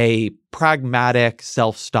a pragmatic,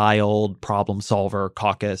 self-styled problem solver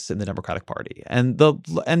caucus in the Democratic Party. And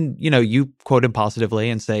you quote him positively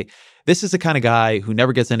and say, this is the kind of guy who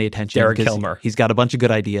never gets any attention. Derek Kilmer. He's got a bunch of good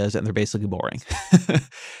ideas and they're basically boring.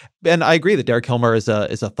 And I agree that Derek Kilmer is a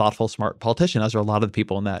thoughtful, smart politician, as are a lot of the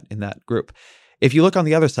people in that group. If you look on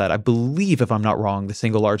the other side, I believe, if I'm not wrong, the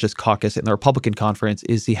single largest caucus in the Republican conference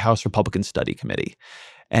is the House Republican Study Committee.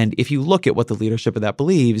 And if you look at what the leadership of that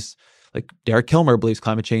believes, like Derek Kilmer believes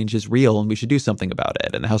climate change is real and we should do something about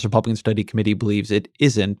it. And the House Republican Study Committee believes it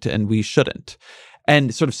isn't and we shouldn't.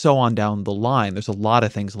 And sort of so on down the line. There's a lot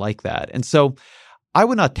of things like that. And so I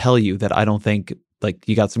would not tell you that I don't think like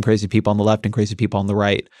you got some crazy people on the left and crazy people on the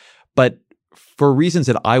right. But for reasons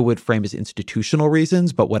that I would frame as institutional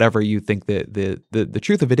reasons, but whatever you think the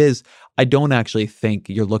truth of it is, I don't actually think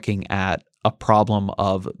you're looking at a problem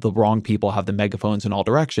of the wrong people have the megaphones in all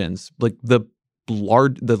directions. Like the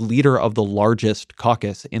leader of the largest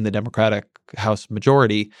caucus in the Democratic House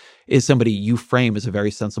majority is somebody you frame as a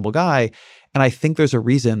very sensible guy. And I think there's a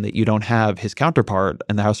reason that you don't have his counterpart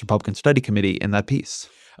in the House Republican Study Committee in that piece.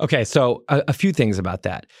 Okay, so a few things about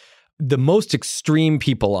that. The most extreme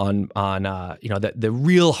people on the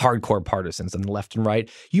real hardcore partisans on the left and right,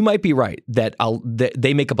 you might be right that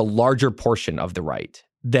they make up a larger portion of the right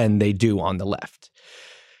than they do on the left.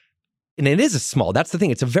 And it is that's the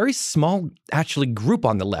thing. It's a very small, actually, group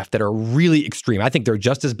on the left that are really extreme. I think they're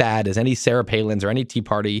just as bad as any Sarah Palins or any Tea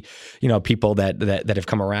Party, people that have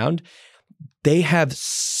come around. They have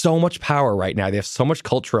so much power right now. They have so much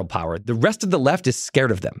cultural power. The rest of the left is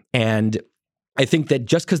scared of them. And I think that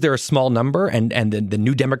just because they're a small number and the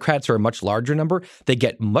New Democrats are a much larger number, they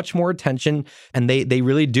get much more attention. And they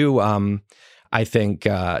really do, I think,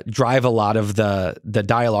 drive a lot of the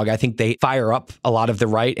dialogue. I think they fire up a lot of the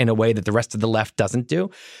right in a way that the rest of the left doesn't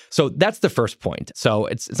do. So that's the first point. So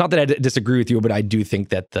it's not that I disagree with you, but I do think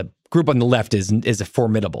that the group on the left is a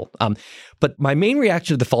formidable. But my main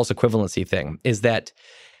reaction to the false equivalency thing is that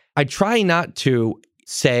I try not to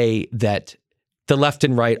say that the left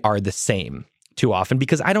and right are the same too often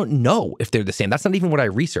because I don't know if they're the same. That's not even what I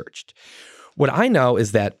researched. What I know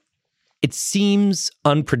is that it seems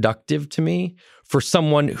unproductive to me for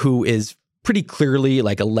someone who is pretty clearly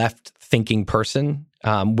like a left-thinking person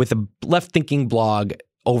with a left-thinking blog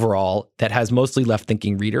overall that has mostly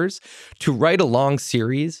left-thinking readers to write a long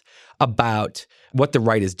series about what the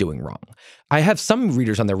right is doing wrong. I have some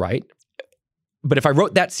readers on the right, but if I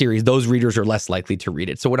wrote that series, those readers are less likely to read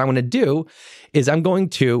it. So what I'm going to do is I'm going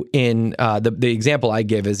to, in the example I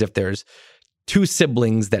give is if there's two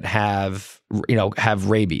siblings that have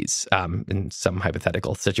rabies in some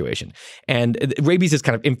hypothetical situation. And rabies has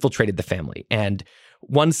kind of infiltrated the family. And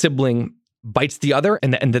one sibling bites the other,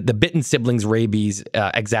 and the bitten siblings' rabies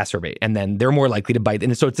exacerbate. And then they're more likely to bite.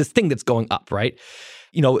 And so it's this thing that's going up, right?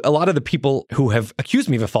 A lot of the people who have accused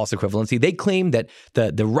me of a false equivalency, they claim that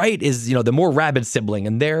the right is, the more rabid sibling,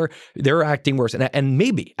 and they're acting worse. And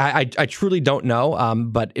maybe, I truly don't know,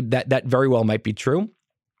 but that very well might be true.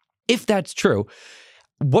 If that's true,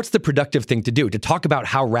 what's the productive thing to do? To talk about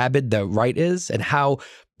how rabid the right is and how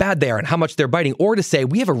bad they are and how much they're biting, or to say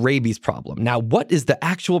we have a rabies problem. Now, what is the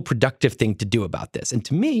actual productive thing to do about this? And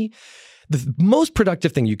to me, the most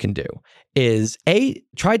productive thing you can do is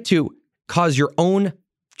try to cause your own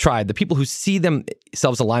tribe, the people who see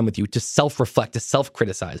themselves align with you, to self-reflect, to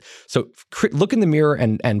self-criticize. So look in the mirror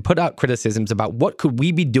and put out criticisms about what could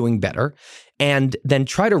we be doing better and then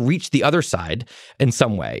try to reach the other side in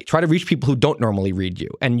some way. Try to reach people who don't normally read you.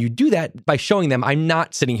 And you do that by showing them, I'm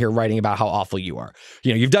not sitting here writing about how awful you are.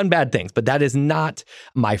 You've done bad things, but that is not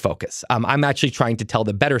my focus. I'm actually trying to tell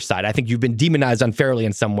the better side. I think you've been demonized unfairly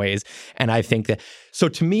in some ways. And I think that, so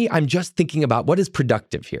to me, I'm just thinking about what is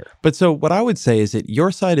productive here. But so what I would say is that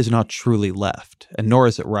your side is not truly left, and nor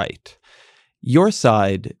is it right. Your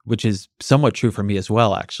side, which is somewhat true for me as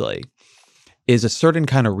well, actually, is a certain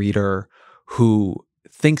kind of reader who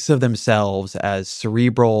thinks of themselves as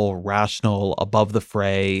cerebral, rational, above the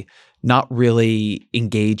fray, not really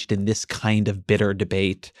engaged in this kind of bitter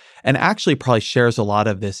debate, and actually probably shares a lot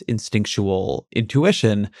of this instinctual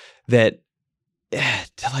intuition that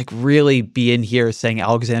to like really be in here saying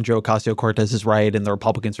Alexandria Ocasio-Cortez is right and the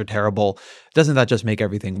Republicans are terrible, doesn't that just make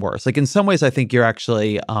everything worse? Like in some ways, I think you're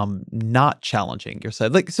actually not challenging your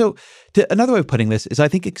side. Like, so another way of putting this is I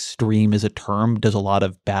think extreme as a term does a lot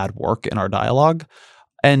of bad work in our dialogue.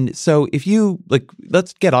 And so if you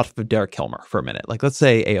let's get off of Derek Kilmer for a minute. Like, let's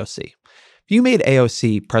say AOC. If you made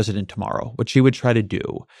AOC president tomorrow, what she would try to do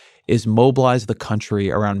is mobilize the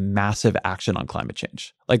country around massive action on climate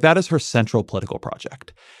change. Like that is her central political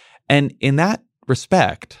project. And in that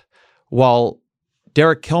respect, while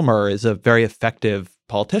Derek Kilmer is a very effective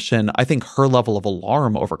politician, I think her level of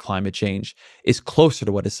alarm over climate change is closer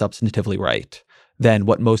to what is substantively right than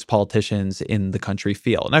what most politicians in the country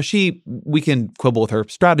feel. Now, we can quibble with her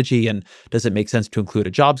strategy and does it make sense to include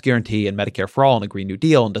a jobs guarantee and Medicare for all and a Green New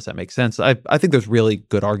Deal? And does that make sense? I think there's really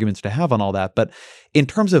good arguments to have on all that. But in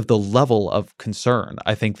terms of the level of concern,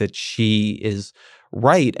 I think that she is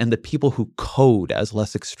right. And the people who code as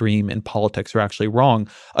less extreme in politics are actually wrong.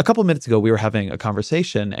 A couple of minutes ago, we were having a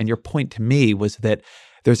conversation, and your point to me was that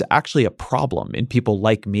there's actually a problem in people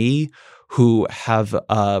like me who have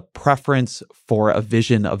a preference for a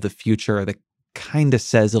vision of the future that kind of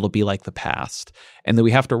says it'll be like the past. And that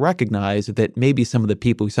we have to recognize that maybe some of the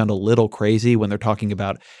people who sound a little crazy when they're talking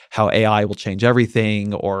about how AI will change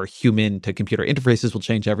everything, or human to computer interfaces will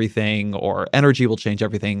change everything, or energy will change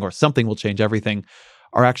everything, or something will change everything,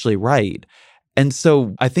 are actually right. And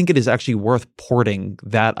so I think it is actually worth porting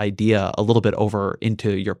that idea a little bit over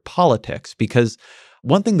into your politics, because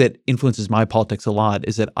one thing that influences my politics a lot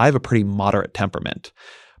is that I have a pretty moderate temperament.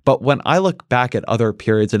 But when I look back at other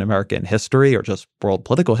periods in American history or just world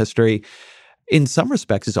political history, in some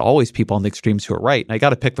respects, it's always people on the extremes who are right. And I got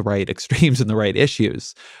to pick the right extremes and the right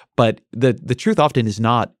issues. But the truth often is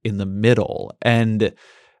not in the middle. And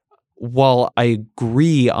while I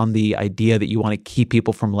agree on the idea that you want to keep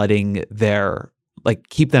people from letting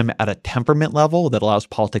keep them at a temperament level that allows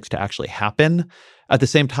politics to actually happen, at the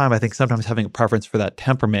same time, I think sometimes having a preference for that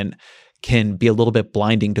temperament can be a little bit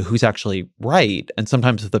blinding to who's actually right. And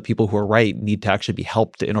sometimes the people who are right need to actually be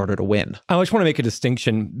helped in order to win. I just want to make a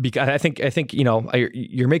distinction, because I think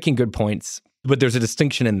you're making good points, but there's a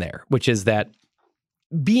distinction in there, which is that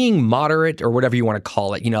being moderate, or whatever you want to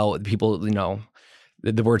call it, people,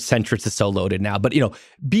 the word centrist is so loaded now, but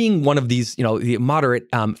being one of these, the moderate,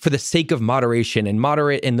 for the sake of moderation, and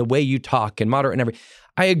moderate in the way you talk, and moderate in everything.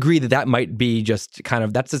 I agree that might be just kind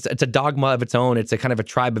of, it's a dogma of its own. It's a kind of a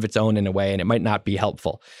tribe of its own in a way, and it might not be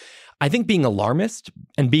helpful. I think being alarmist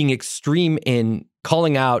and being extreme in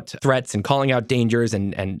calling out threats and calling out dangers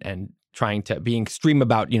and trying to being extreme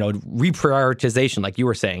about, reprioritization, like you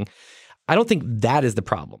were saying, I don't think that is the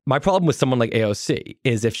problem. My problem with someone like AOC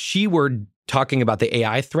is if she were talking about the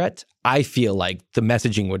AI threat, I feel like the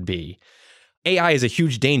messaging would be AI is a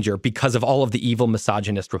huge danger because of all of the evil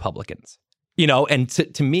misogynist Republicans. And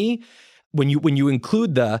to me, when you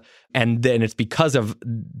include and then it's because of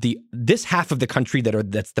this half of the country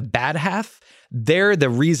that's the bad half, they're the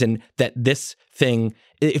reason that this thing,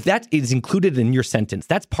 if that is included in your sentence,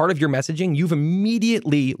 that's part of your messaging, you've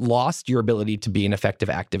immediately lost your ability to be an effective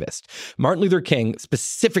activist. Martin Luther King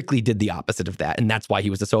specifically did the opposite of that, and that's why he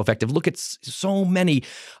was so effective. Look at so many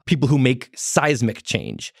people who make seismic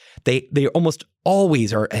change. They almost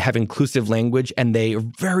always have inclusive language, and they are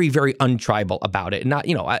very, very untribal about it.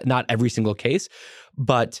 Not every single case.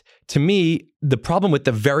 But to me, the problem with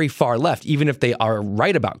the very far left, even if they are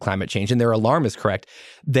right about climate change and their alarm is correct,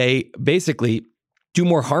 they basically do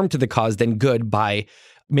more harm to the cause than good by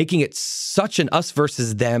making it such an us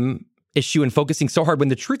versus them issue and focusing so hard, when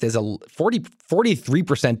the truth is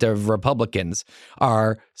 43% of Republicans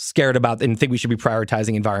are scared about and think we should be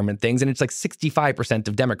prioritizing environment things. And it's like 65%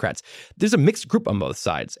 of Democrats. There's a mixed group on both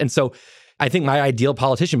sides. And so I think my ideal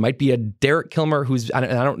politician might be a Derek Kilmer who's, I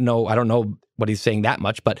don't know what he's saying that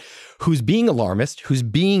much, but who's being alarmist, who's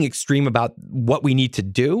being extreme about what we need to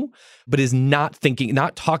do, but is not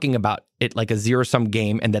talking about it like a zero-sum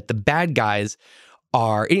game, and that the bad guys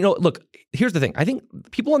are, look, here's the thing. I think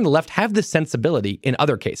people on the left have this sensibility in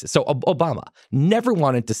other cases. So Obama never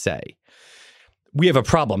wanted to say, we have a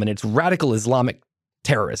problem and it's radical Islamic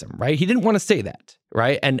terrorism, right? He didn't want to say that,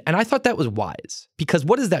 right? And I thought that was wise, because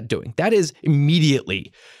what is that doing? That is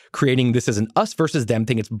immediately creating this as an us versus them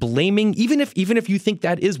thing. It's blaming, even if you think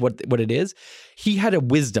that is what it is. He had a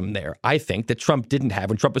wisdom there, I think, that Trump didn't have.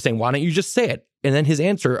 When Trump was saying, why don't you just say it? And then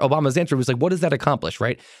Obama's answer was like, what does that accomplish,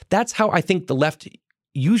 right? That's how I think the left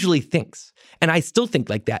usually thinks. And I still think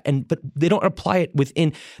like that. But they don't apply it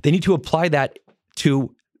within, they need to apply that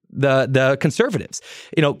to the conservatives.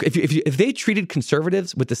 If they treated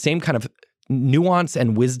conservatives with the same kind of nuance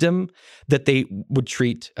and wisdom that they would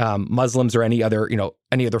treat Muslims or any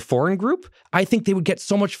other foreign group, I think they would get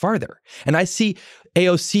so much farther. And I see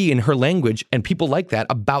AOC in her language and people like that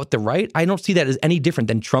about the right. I don't see that as any different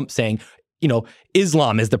than Trump saying,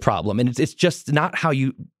 Islam is the problem. And it's just not how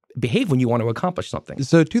you behave when you want to accomplish something.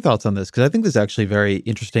 So 2 thoughts on this, because I think this is actually very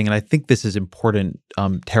interesting, and I think this is important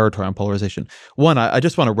territory on polarization. One, I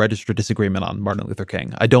just want to register disagreement on Martin Luther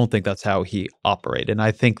King. I don't think that's how he operated. And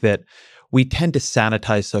I think that we tend to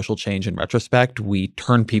sanitize social change in retrospect. We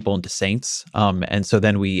turn people into saints. And so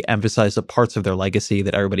then we emphasize the parts of their legacy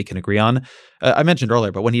that everybody can agree on. I mentioned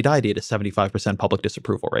earlier, but when he died, he had a 75% public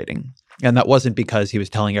disapproval rating. And that wasn't because he was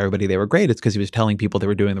telling everybody they were great. It's because he was telling people they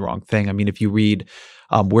were doing the wrong thing. I mean, if you read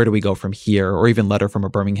Where Do We Go From Here, or even Letter from a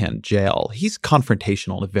Birmingham Jail, he's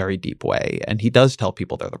confrontational in a very deep way. And he does tell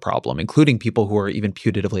people they're the problem, including people who are even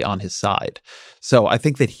putatively on his side. So I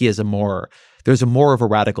think that he is there's a more of a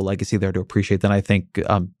radical legacy there to appreciate than I think,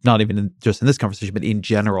 not even just in this conversation, but in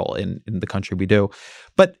general in the country we do.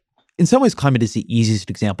 But in some ways, climate is the easiest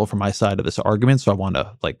example from my side of this argument. So I want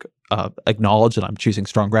to acknowledge that I'm choosing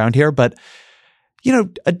strong ground here. But,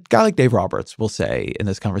 a guy like Dave Roberts will say in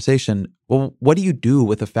this conversation, well, what do you do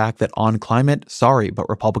with the fact that on climate, sorry, but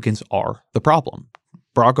Republicans are the problem?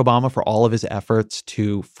 Barack Obama, for all of his efforts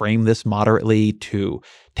to frame this moderately, to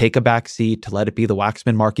take a back seat, to let it be the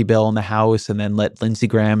Waxman-Markey bill in the House, and then let Lindsey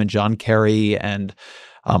Graham and John Kerry and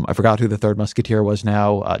I forgot who the third musketeer was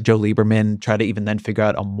now, Joe Lieberman, try to even then figure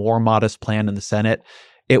out a more modest plan in the Senate.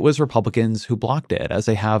 It was Republicans who blocked it, as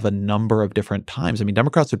they have a number of different times. I mean,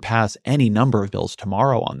 Democrats would pass any number of bills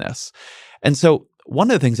tomorrow on this. And so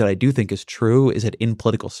one of the things that I do think is true is that in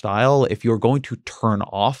political style, if you're going to turn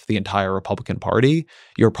off the entire Republican Party,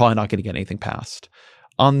 you're probably not going to get anything passed.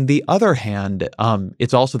 On the other hand,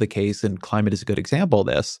 it's also the case, and climate is a good example of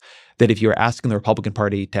this, that if you're asking the Republican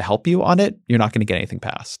Party to help you on it, you're not going to get anything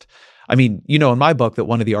passed. I mean, in my book, that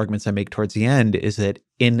one of the arguments I make towards the end is that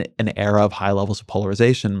in an era of high levels of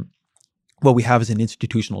polarization, what we have is an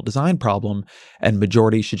institutional design problem, and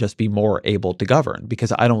majorities should just be more able to govern.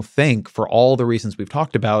 Because I don't think, for all the reasons we've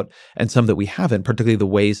talked about, and some that we haven't, particularly the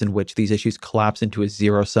ways in which these issues collapse into a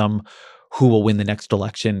zero-sum who will win the next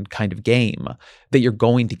election kind of game, that you're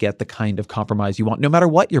going to get the kind of compromise you want, no matter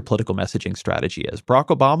what your political messaging strategy is. Barack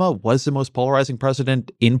Obama was the most polarizing president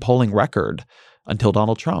in polling record until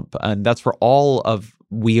Donald Trump. And that's for all of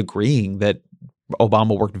we agreeing that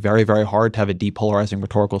Obama worked very, very hard to have a depolarizing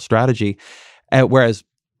rhetorical strategy. Whereas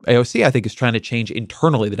AOC, I think, is trying to change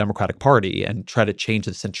internally the Democratic Party and try to change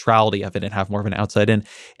the centrality of it and have more of an outside in.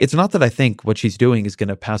 It's not that I think what she's doing is going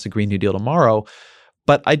to pass a Green New Deal tomorrow,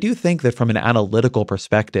 but I do think that from an analytical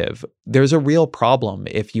perspective, there's a real problem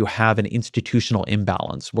if you have an institutional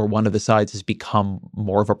imbalance where one of the sides has become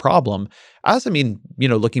more of a problem.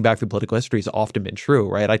 Looking back through political history has often been true,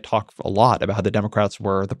 right? I talk a lot about how the Democrats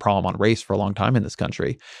were the problem on race for a long time in this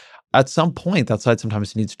country. At some point, that side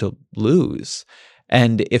sometimes needs to lose.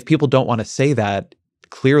 And if people don't want to say that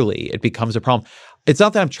clearly, it becomes a problem. It's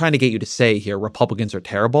not that I'm trying to get you to say here, Republicans are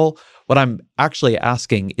terrible. What I'm actually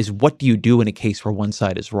asking is, what do you do in a case where one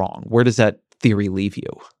side is wrong? Where does that theory leave you?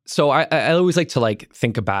 So I always like to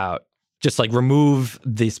think about just remove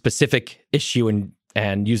the specific issue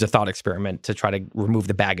and use a thought experiment to try to remove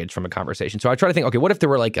the baggage from a conversation. So I try to think, okay, what if there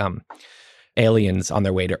were aliens on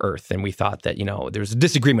their way to Earth, and we thought that, there's a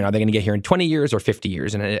disagreement. Are they going to get here in 20 years or 50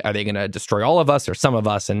 years? And are they going to destroy all of us or some of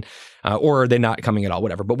us? And or are they not coming at all?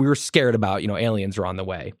 Whatever. But we were scared about, aliens are on the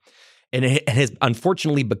way. And it has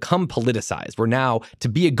unfortunately become politicized, where now, to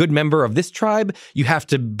be a good member of this tribe, you have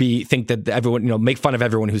to think that everyone, make fun of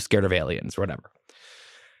everyone who's scared of aliens or whatever.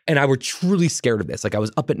 And I were truly scared of this. I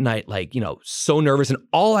was up at night, so nervous. And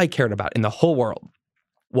all I cared about in the whole world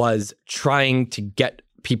was trying to get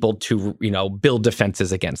people to, build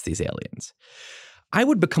defenses against these aliens. I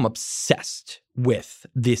would become obsessed with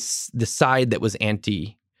the side that was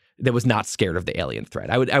not scared of the alien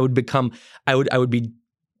threat. I would be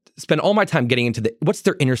spend all my time getting into what's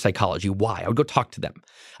their inner psychology, why. I would go talk to them.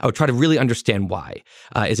 I would try to really understand why.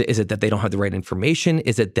 Is it that they don't have the right information?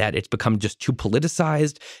 Is it that it's become just too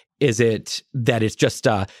politicized? Is it that it's just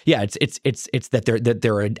it's that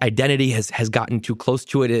their identity has gotten too close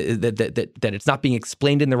to it, that it's not being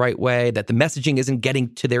explained in the right way, that the messaging isn't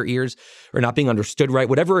getting to their ears or not being understood right,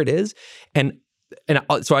 whatever it is. And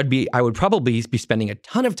so I would probably be spending a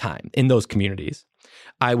ton of time in those communities.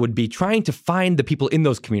 I would be trying to find the people in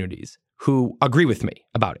those communities who agree with me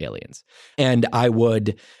about aliens. And I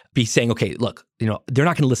would be saying, okay, look, they're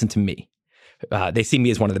not going to listen to me. They see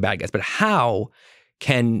me as one of the bad guys, but how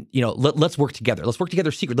can, let's work together. Let's work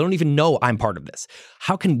together secretly. They don't even know I'm part of this.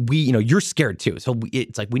 How can we, you're scared too. So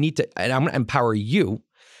it's like we need to, and I'm going to empower you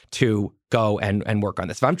to go and work on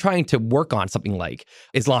this. If I'm trying to work on something like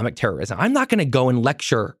Islamic terrorism, I'm not going to go and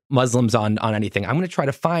lecture Muslims on anything. I'm going to try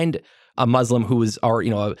to find a Muslim who's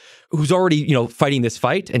already fighting this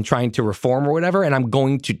fight and trying to reform or whatever, and I'm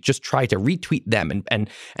going to just try to retweet them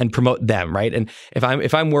and promote them, right? And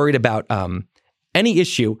if I'm worried about any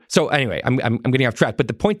issue, so anyway, I'm getting off track. But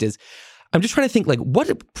the point is, I'm just trying to think, like, what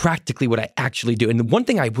practically would I actually do? And the one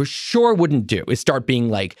thing I for sure wouldn't do is start being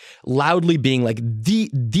like, loudly being like,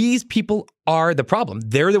 these people are the problem.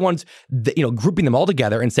 They're the ones, grouping them all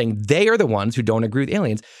together and saying they are the ones who don't agree with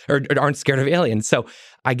aliens or aren't scared of aliens. So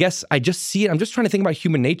I guess I just see it. I'm just trying to think about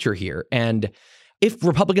human nature here. And if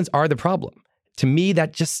Republicans are the problem, to me,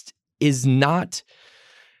 that just is not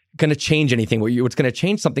going to change anything. What's going to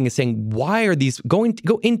change something is saying, why are these go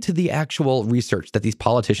into the actual research that these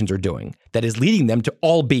politicians are doing that is leading them to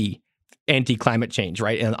all be anti-climate change,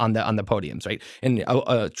 right? And on the podiums, right? And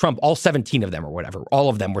Trump, all 17 of them or whatever, all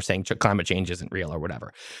of them were saying climate change isn't real or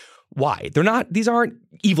whatever. Why? These aren't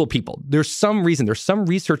evil people. There's some reason, there's some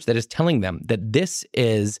research that is telling them that this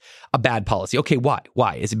is a bad policy. Okay, why?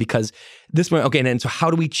 Why? Is it because this one? Okay, and so how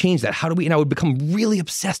do we change that? How do we, and I would become really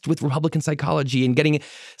obsessed with Republican psychology and getting,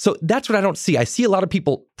 so that's what I don't see. I see a lot of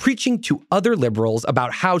people preaching to other liberals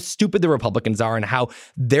about how stupid the Republicans are and how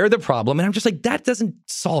they're the problem. And I'm just like, that doesn't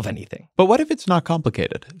solve anything. But what if it's not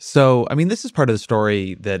complicated? So, I mean, this is part of the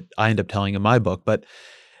story that I end up telling in my book, but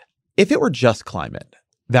if it were just climate,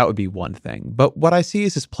 that would be one thing. But what I see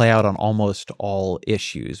is this play out on almost all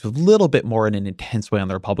issues, with a little bit more in an intense way on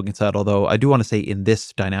the Republican side, although I do want to say in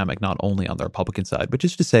this dynamic, not only on the Republican side, but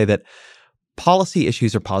just to say that policy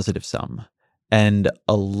issues are positive sum and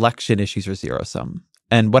election issues are zero sum.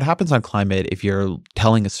 And what happens on climate, if you're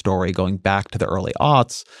telling a story going back to the early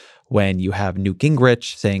aughts, when you have Newt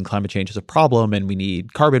Gingrich saying climate change is a problem and we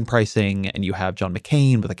need carbon pricing, and you have John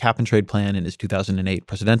McCain with a cap and trade plan in his 2008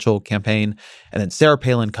 presidential campaign, and then Sarah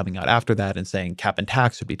Palin coming out after that and saying cap and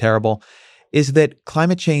tax would be terrible, is that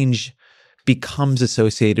climate change becomes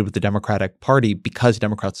associated with the Democratic Party because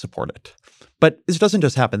Democrats support it. But this doesn't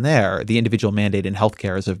just happen there. The individual mandate in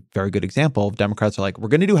healthcare is a very good example. Democrats are like, we're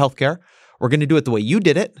going to do healthcare. We're going to do it the way you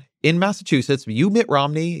did it in Massachusetts. You, Mitt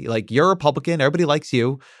Romney, like, you're a Republican. Everybody likes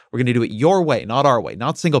you. We're going to do it your way, not our way,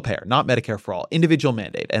 not single payer, not Medicare for all, individual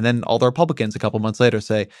mandate. And then all the Republicans a couple months later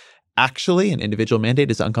say, actually, an individual mandate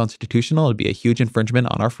is unconstitutional. It'd be a huge infringement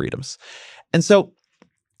on our freedoms. And so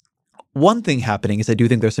one thing happening is I do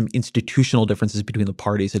think there's some institutional differences between the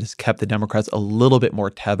parties that has kept the Democrats a little bit more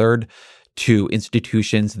tethered to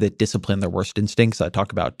institutions that discipline their worst instincts. I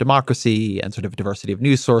talk about democracy and sort of diversity of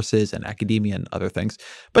news sources and academia and other things.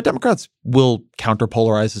 But Democrats will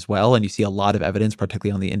counterpolarize as well. And you see a lot of evidence,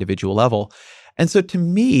 particularly on the individual level. And so to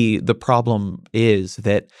me, the problem is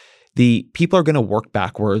that the people are going to work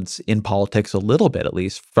backwards in politics a little bit, at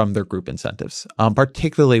least from their group incentives,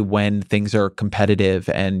 particularly when things are competitive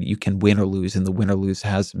and you can win or lose. And the win or lose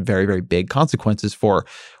has very, very big consequences for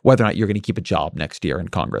whether or not you're going to keep a job next year in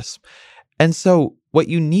Congress. And so what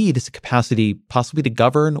you need is a capacity possibly to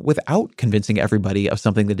govern without convincing everybody of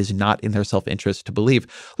something that is not in their self-interest to believe.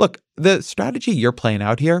 Look, the strategy you're playing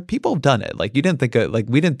out here, people have done it. Like, we didn't think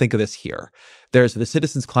of this here. There's the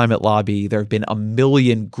Citizens Climate Lobby. There have been a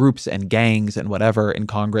million groups and gangs and whatever in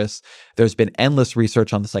Congress. There's been endless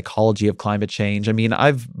research on the psychology of climate change. I mean,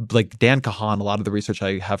 Dan Kahan, a lot of the research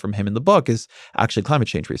I have from him in the book is actually climate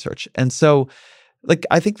change research. And so,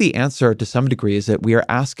 I think the answer to some degree is that we are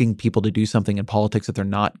asking people to do something in politics that they're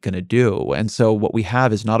not going to do. And so what we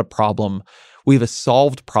have is not a problem. We have a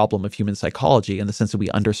solved problem of human psychology in the sense that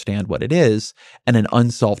we understand what it is, and an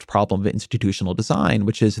unsolved problem of institutional design,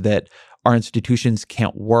 which is that our institutions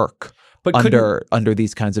can't work under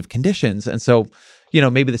these kinds of conditions. And so,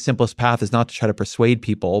 maybe the simplest path is not to try to persuade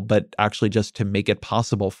people, but actually just to make it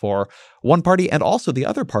possible for one party and also the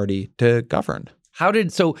other party to govern.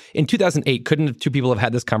 So in 2008, couldn't two people have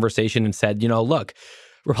had this conversation and said, look,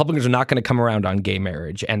 Republicans are not going to come around on gay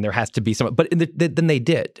marriage, and there has to be some. But then they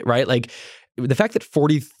did, right? Like the fact that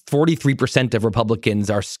 43% of Republicans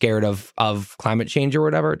are scared of climate change or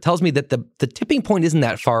whatever tells me that the tipping point isn't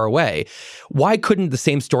that far away. Why couldn't the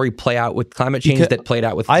same story play out with climate change that played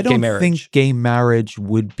out with gay marriage? I don't think gay marriage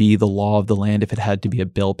would be the law of the land if it had to be a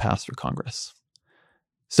bill passed through Congress.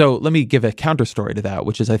 So let me give a counter story to that,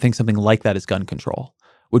 which is I think something like that is gun control,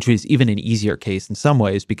 which was even an easier case in some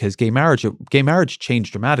ways because gay marriage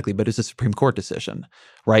changed dramatically, but it's a Supreme Court decision,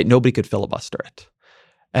 right? Nobody could filibuster it.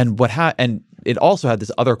 And and it also had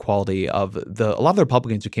this other quality of a lot of the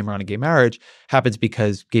Republicans who came around in gay marriage happens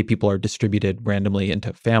because gay people are distributed randomly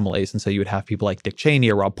into families. And so you would have people like Dick Cheney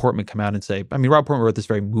or Rob Portman come out and say, I mean, Rob Portman wrote this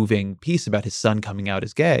very moving piece about his son coming out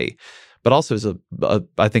as gay. But also as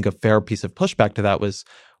I think a fair piece of pushback to that was,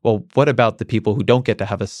 well, what about the people who don't get to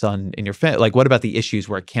have a son in your family? Like, what about the issues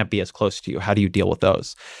where it can't be as close to you? How do you deal with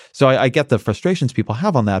those? So I get the frustrations people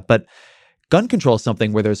have on that, but gun control is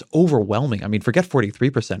something where there's overwhelming. I mean, forget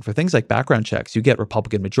 43%. For things like background checks, you get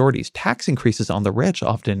Republican majorities. Tax increases on the rich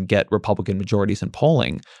often get Republican majorities in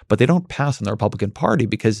polling, but they don't pass in the Republican Party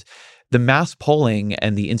because the mass polling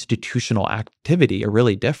and the institutional activity are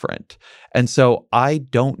really different. And so I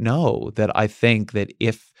don't know that I think that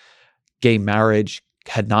if gay marriage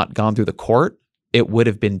had not gone through the court, it would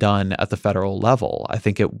have been done at the federal level. I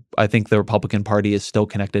think the Republican Party is still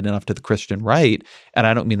connected enough to the Christian right, and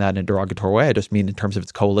I don't mean that in a derogatory way. I just mean in terms of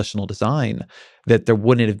its coalitional design, that there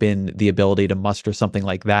wouldn't have been the ability to muster something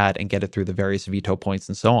like that and get it through the various veto points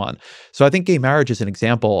and so on. So I think gay marriage is an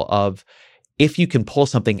example of if you can pull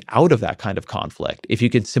something out of that kind of conflict, if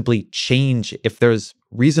you can simply change, if there's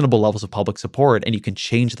reasonable levels of public support and you can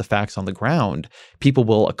change the facts on the ground, people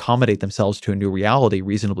will accommodate themselves to a new reality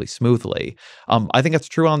reasonably smoothly. I think that's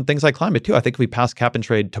true on things like climate too. I think if we pass cap and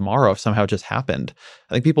trade tomorrow, if somehow it just happened,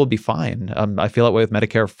 I think people would be fine. I feel that way with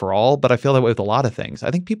Medicare for all, but I feel that way with a lot of things.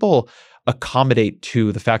 I think people accommodate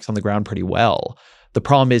to the facts on the ground pretty well. The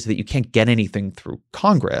problem is that you can't get anything through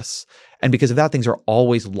Congress. And because of that, things are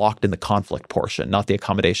always locked in the conflict portion, not the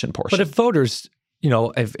accommodation portion. But if voters,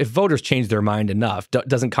 if voters change their mind enough,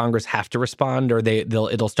 doesn't Congress have to respond, or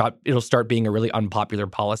it'll start being a really unpopular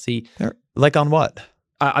policy? Like on what?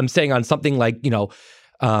 I'm saying on something like,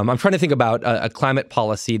 I'm trying to think about a climate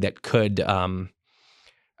policy that could.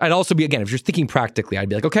 I'd also be, again, if you're thinking practically, I'd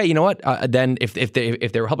be like, okay, you know what? Then if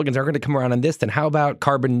the Republicans aren't going to come around on this, then how about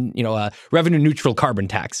carbon, revenue neutral carbon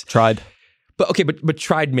tax? Tried. But okay, but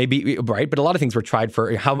tried maybe, right? But a lot of things were tried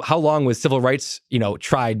for, how long was civil rights,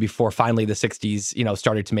 tried before finally the 60s,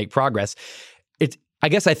 started to make progress? I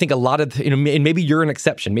guess I think a lot of, and maybe you're an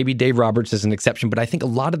exception, maybe Dave Roberts is an exception, but I think a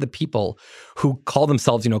lot of the people who call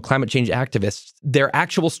themselves, climate change activists, their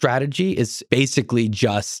actual strategy is basically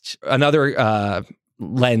just another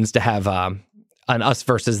lens to have an us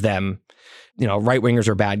versus them, right-wingers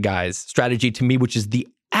are bad guys strategy to me, which is the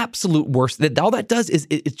absolute worst. That all that does is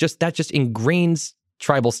that just ingrains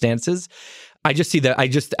tribal stances. I just see that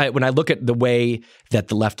when I look at the way that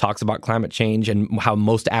the left talks about climate change and how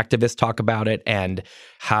most activists talk about it and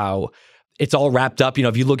how it's all wrapped up.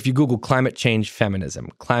 If you Google climate change feminism,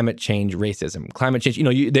 climate change racism, climate change,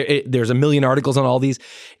 there's a million articles on all these.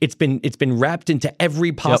 It's been wrapped into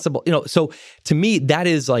every possible, So to me, that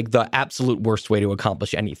is like the absolute worst way to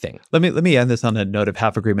accomplish anything. Let me end this on a note of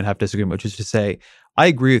half agreement, half disagreement, which is to say, I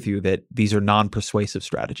agree with you that these are non-persuasive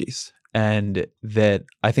strategies. And that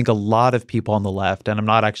I think a lot of people on the left,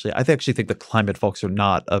 and I actually think the climate folks are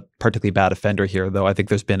not a particularly bad offender here, though I think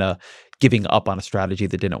there's been a giving up on a strategy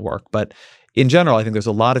that didn't work. But in general, I think there's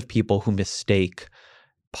a lot of people who mistake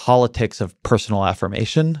politics of personal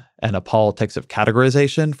affirmation and a politics of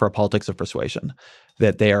categorization for a politics of persuasion,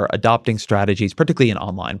 that they are adopting strategies, particularly in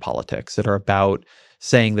online politics, that are about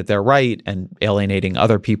saying that they're right and alienating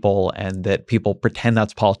other people, and that people pretend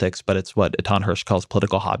that's politics, but it's what Eitan Hersh calls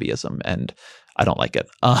political hobbyism, and I don't like it.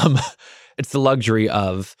 It's the luxury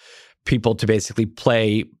of people to basically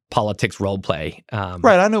play politics role play.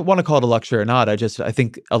 Right. I don't want to call it a luxury or not. I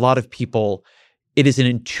think a lot of people, it is an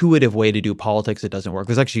intuitive way to do politics. It doesn't work.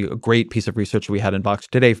 There's actually a great piece of research we had in Vox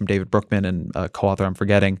Today from David Brookman and a co-author I'm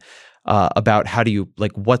forgetting about how do you,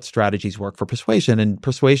 what strategies work for persuasion. And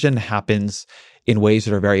persuasion happens in ways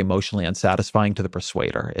that are very emotionally unsatisfying to the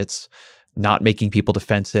persuader. It's not making people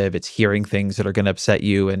defensive. It's hearing things that are going to upset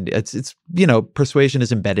you. And it's persuasion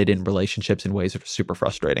is embedded in relationships in ways that are super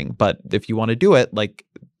frustrating. But if you want to do it,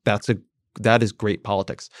 that is great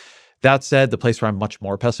politics. That said, the place where I'm much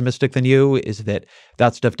more pessimistic than you is that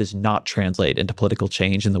stuff does not translate into political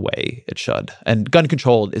change in the way it should. And gun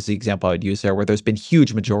control is the example I would use there, where there's been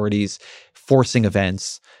huge majorities forcing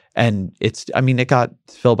events. And it got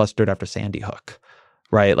filibustered after Sandy Hook,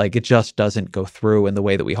 right? Like it just doesn't go through in the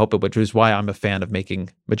way that we hope it, which is why I'm a fan of making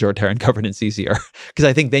majoritarian governance easier. Because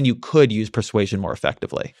I think then you could use persuasion more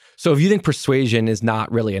effectively. So if you think persuasion is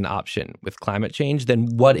not really an option with climate change,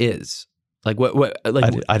 then what is? Like what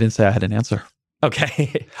I didn't say I had an answer.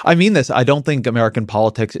 Okay. I mean this. I don't think American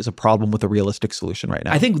politics is a problem with a realistic solution right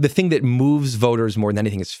now. I think the thing that moves voters more than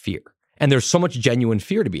anything is fear. And there's so much genuine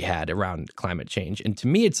fear to be had around climate change. And to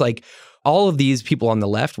me, it's like all of these people on the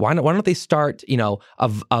left, why don't they start,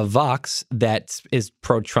 a Vox that is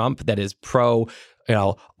pro-Trump, that is pro,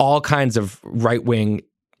 all kinds of right-wing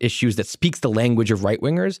issues, that speaks the language of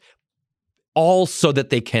right-wingers, all so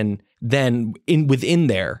that they can then, within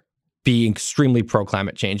there, be extremely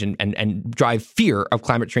pro-climate change and drive fear of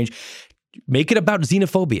climate change. Make it about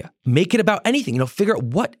xenophobia. Make it about anything. Figure out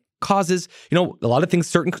what causes, a lot of things,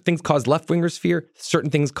 certain things cause left-wingers fear,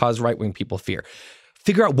 certain things cause right-wing people fear.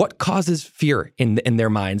 Figure out what causes fear in their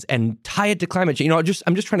minds and tie it to climate change.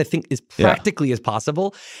 I'm just trying to think as practically as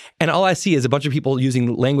possible. And all I see is a bunch of people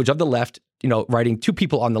using language of the left, writing to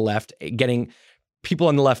people on the left, getting people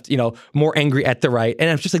on the left, more angry at the right.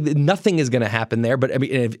 And I'm just like, nothing is going to happen there. But I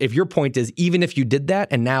mean, if your point is, even if you did that,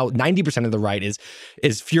 and now 90% of the right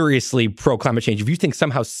is furiously pro-climate change, if you think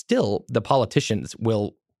somehow still the politicians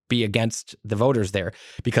will be against the voters there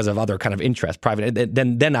because of other kind of interest, private,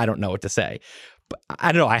 then I don't know what to say. But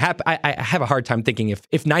I don't know. I have a hard time thinking if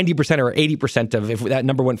 90% or 80% if that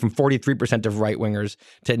number went from 43% of right wingers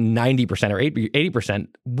to 90% or 80%,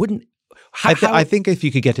 wouldn't. I think if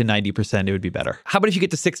you could get to 90%, it would be better. How about if you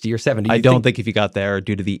get to 60 or 70? I don't think if you got there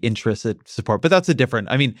due to the interest support, but that's a different.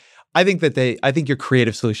 I mean, I think your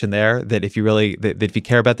creative solution there, that if you really, that if you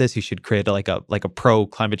care about this, you should create like a pro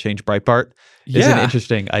climate change Breitbart is an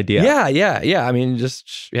interesting idea. Yeah. I mean,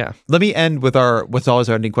 Let me end with what's always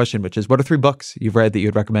our ending question, which is, what are 3 books you've read that you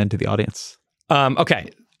would recommend to the audience? Okay.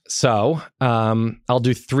 So I'll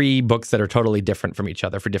do 3 books that are totally different from each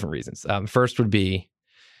other for different reasons. First would be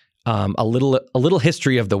a little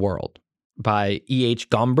history of the world by E.H.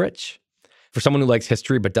 Gombrich. For someone who likes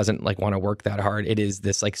history but doesn't want to work that hard, it is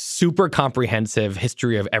this super comprehensive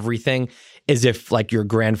history of everything, as if your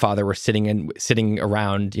grandfather were sitting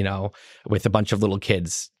around, with a bunch of little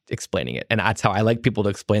kids explaining it. And that's how I like people to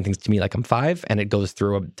explain things to me like I'm 5, and it goes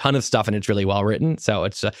through a ton of stuff and it's really well written. So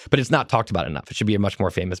but it's not talked about enough. It should be a much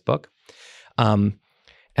more famous book. And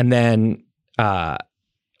then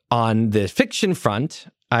on the fiction front,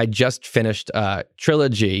 I just finished a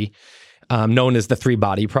trilogy known as The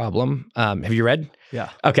 3-Body Problem. Have you read? Yeah.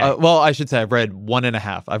 Okay. Well, I should say I've read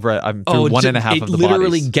 1.5. I'm through 1.5 of the bodies. It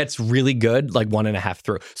literally gets really good, 1.5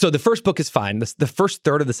 through. So the first book is fine. The first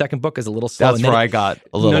third of the second book is a little slow. That's where I got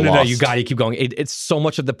a little lost. No, you got to keep going. It's so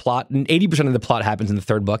much of the plot, and 80% of the plot happens in the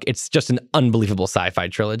third book. It's just an unbelievable sci-fi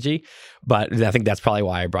trilogy. But I think that's probably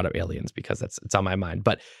why I brought up Aliens, because it's on my mind.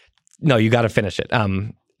 But no, you got to finish it.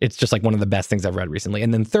 It's just one of the best things I've read recently.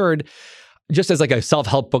 And then third, just as a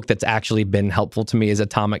self-help book that's actually been helpful to me, is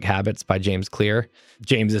Atomic Habits by James Clear.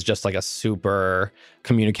 James is just a super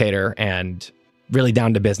communicator and really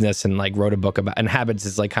down to business, and wrote a book about, and habits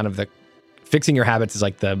is kind of fixing your habits is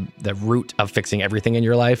the root of fixing everything in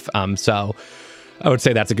your life. So I would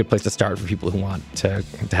say that's a good place to start for people who want to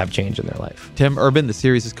have change in their life. Tim Urban, the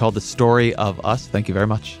series is called The Story of Us. Thank you very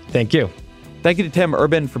much. Thank you. Thank you to Tim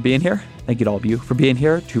Urban for being here. Thank you to all of you for being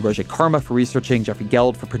here. To Roger Karma for researching, Jeffrey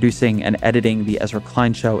Geld for producing and editing. The Ezra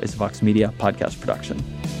Klein Show is a Vox Media podcast production.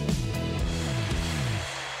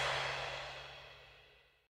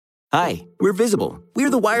 Hi, we're Visible.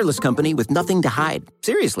 We're the wireless company with nothing to hide.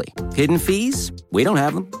 Seriously. Hidden fees? We don't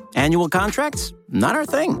have them. Annual contracts? Not our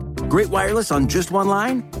thing. Great wireless on just one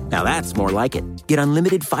line? Now that's more like it. Get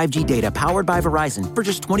unlimited 5G data powered by Verizon for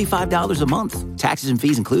just $25 a month. Taxes and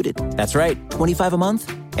fees included. That's right, $25 a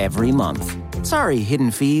month, every month. Sorry,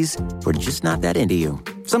 hidden fees. We're just not that into you.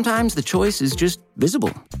 Sometimes the choice is just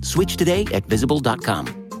Visible. Switch today at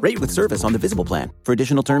Visible.com. Rate with service on the Visible plan. For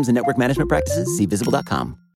additional terms and network management practices, see Visible.com.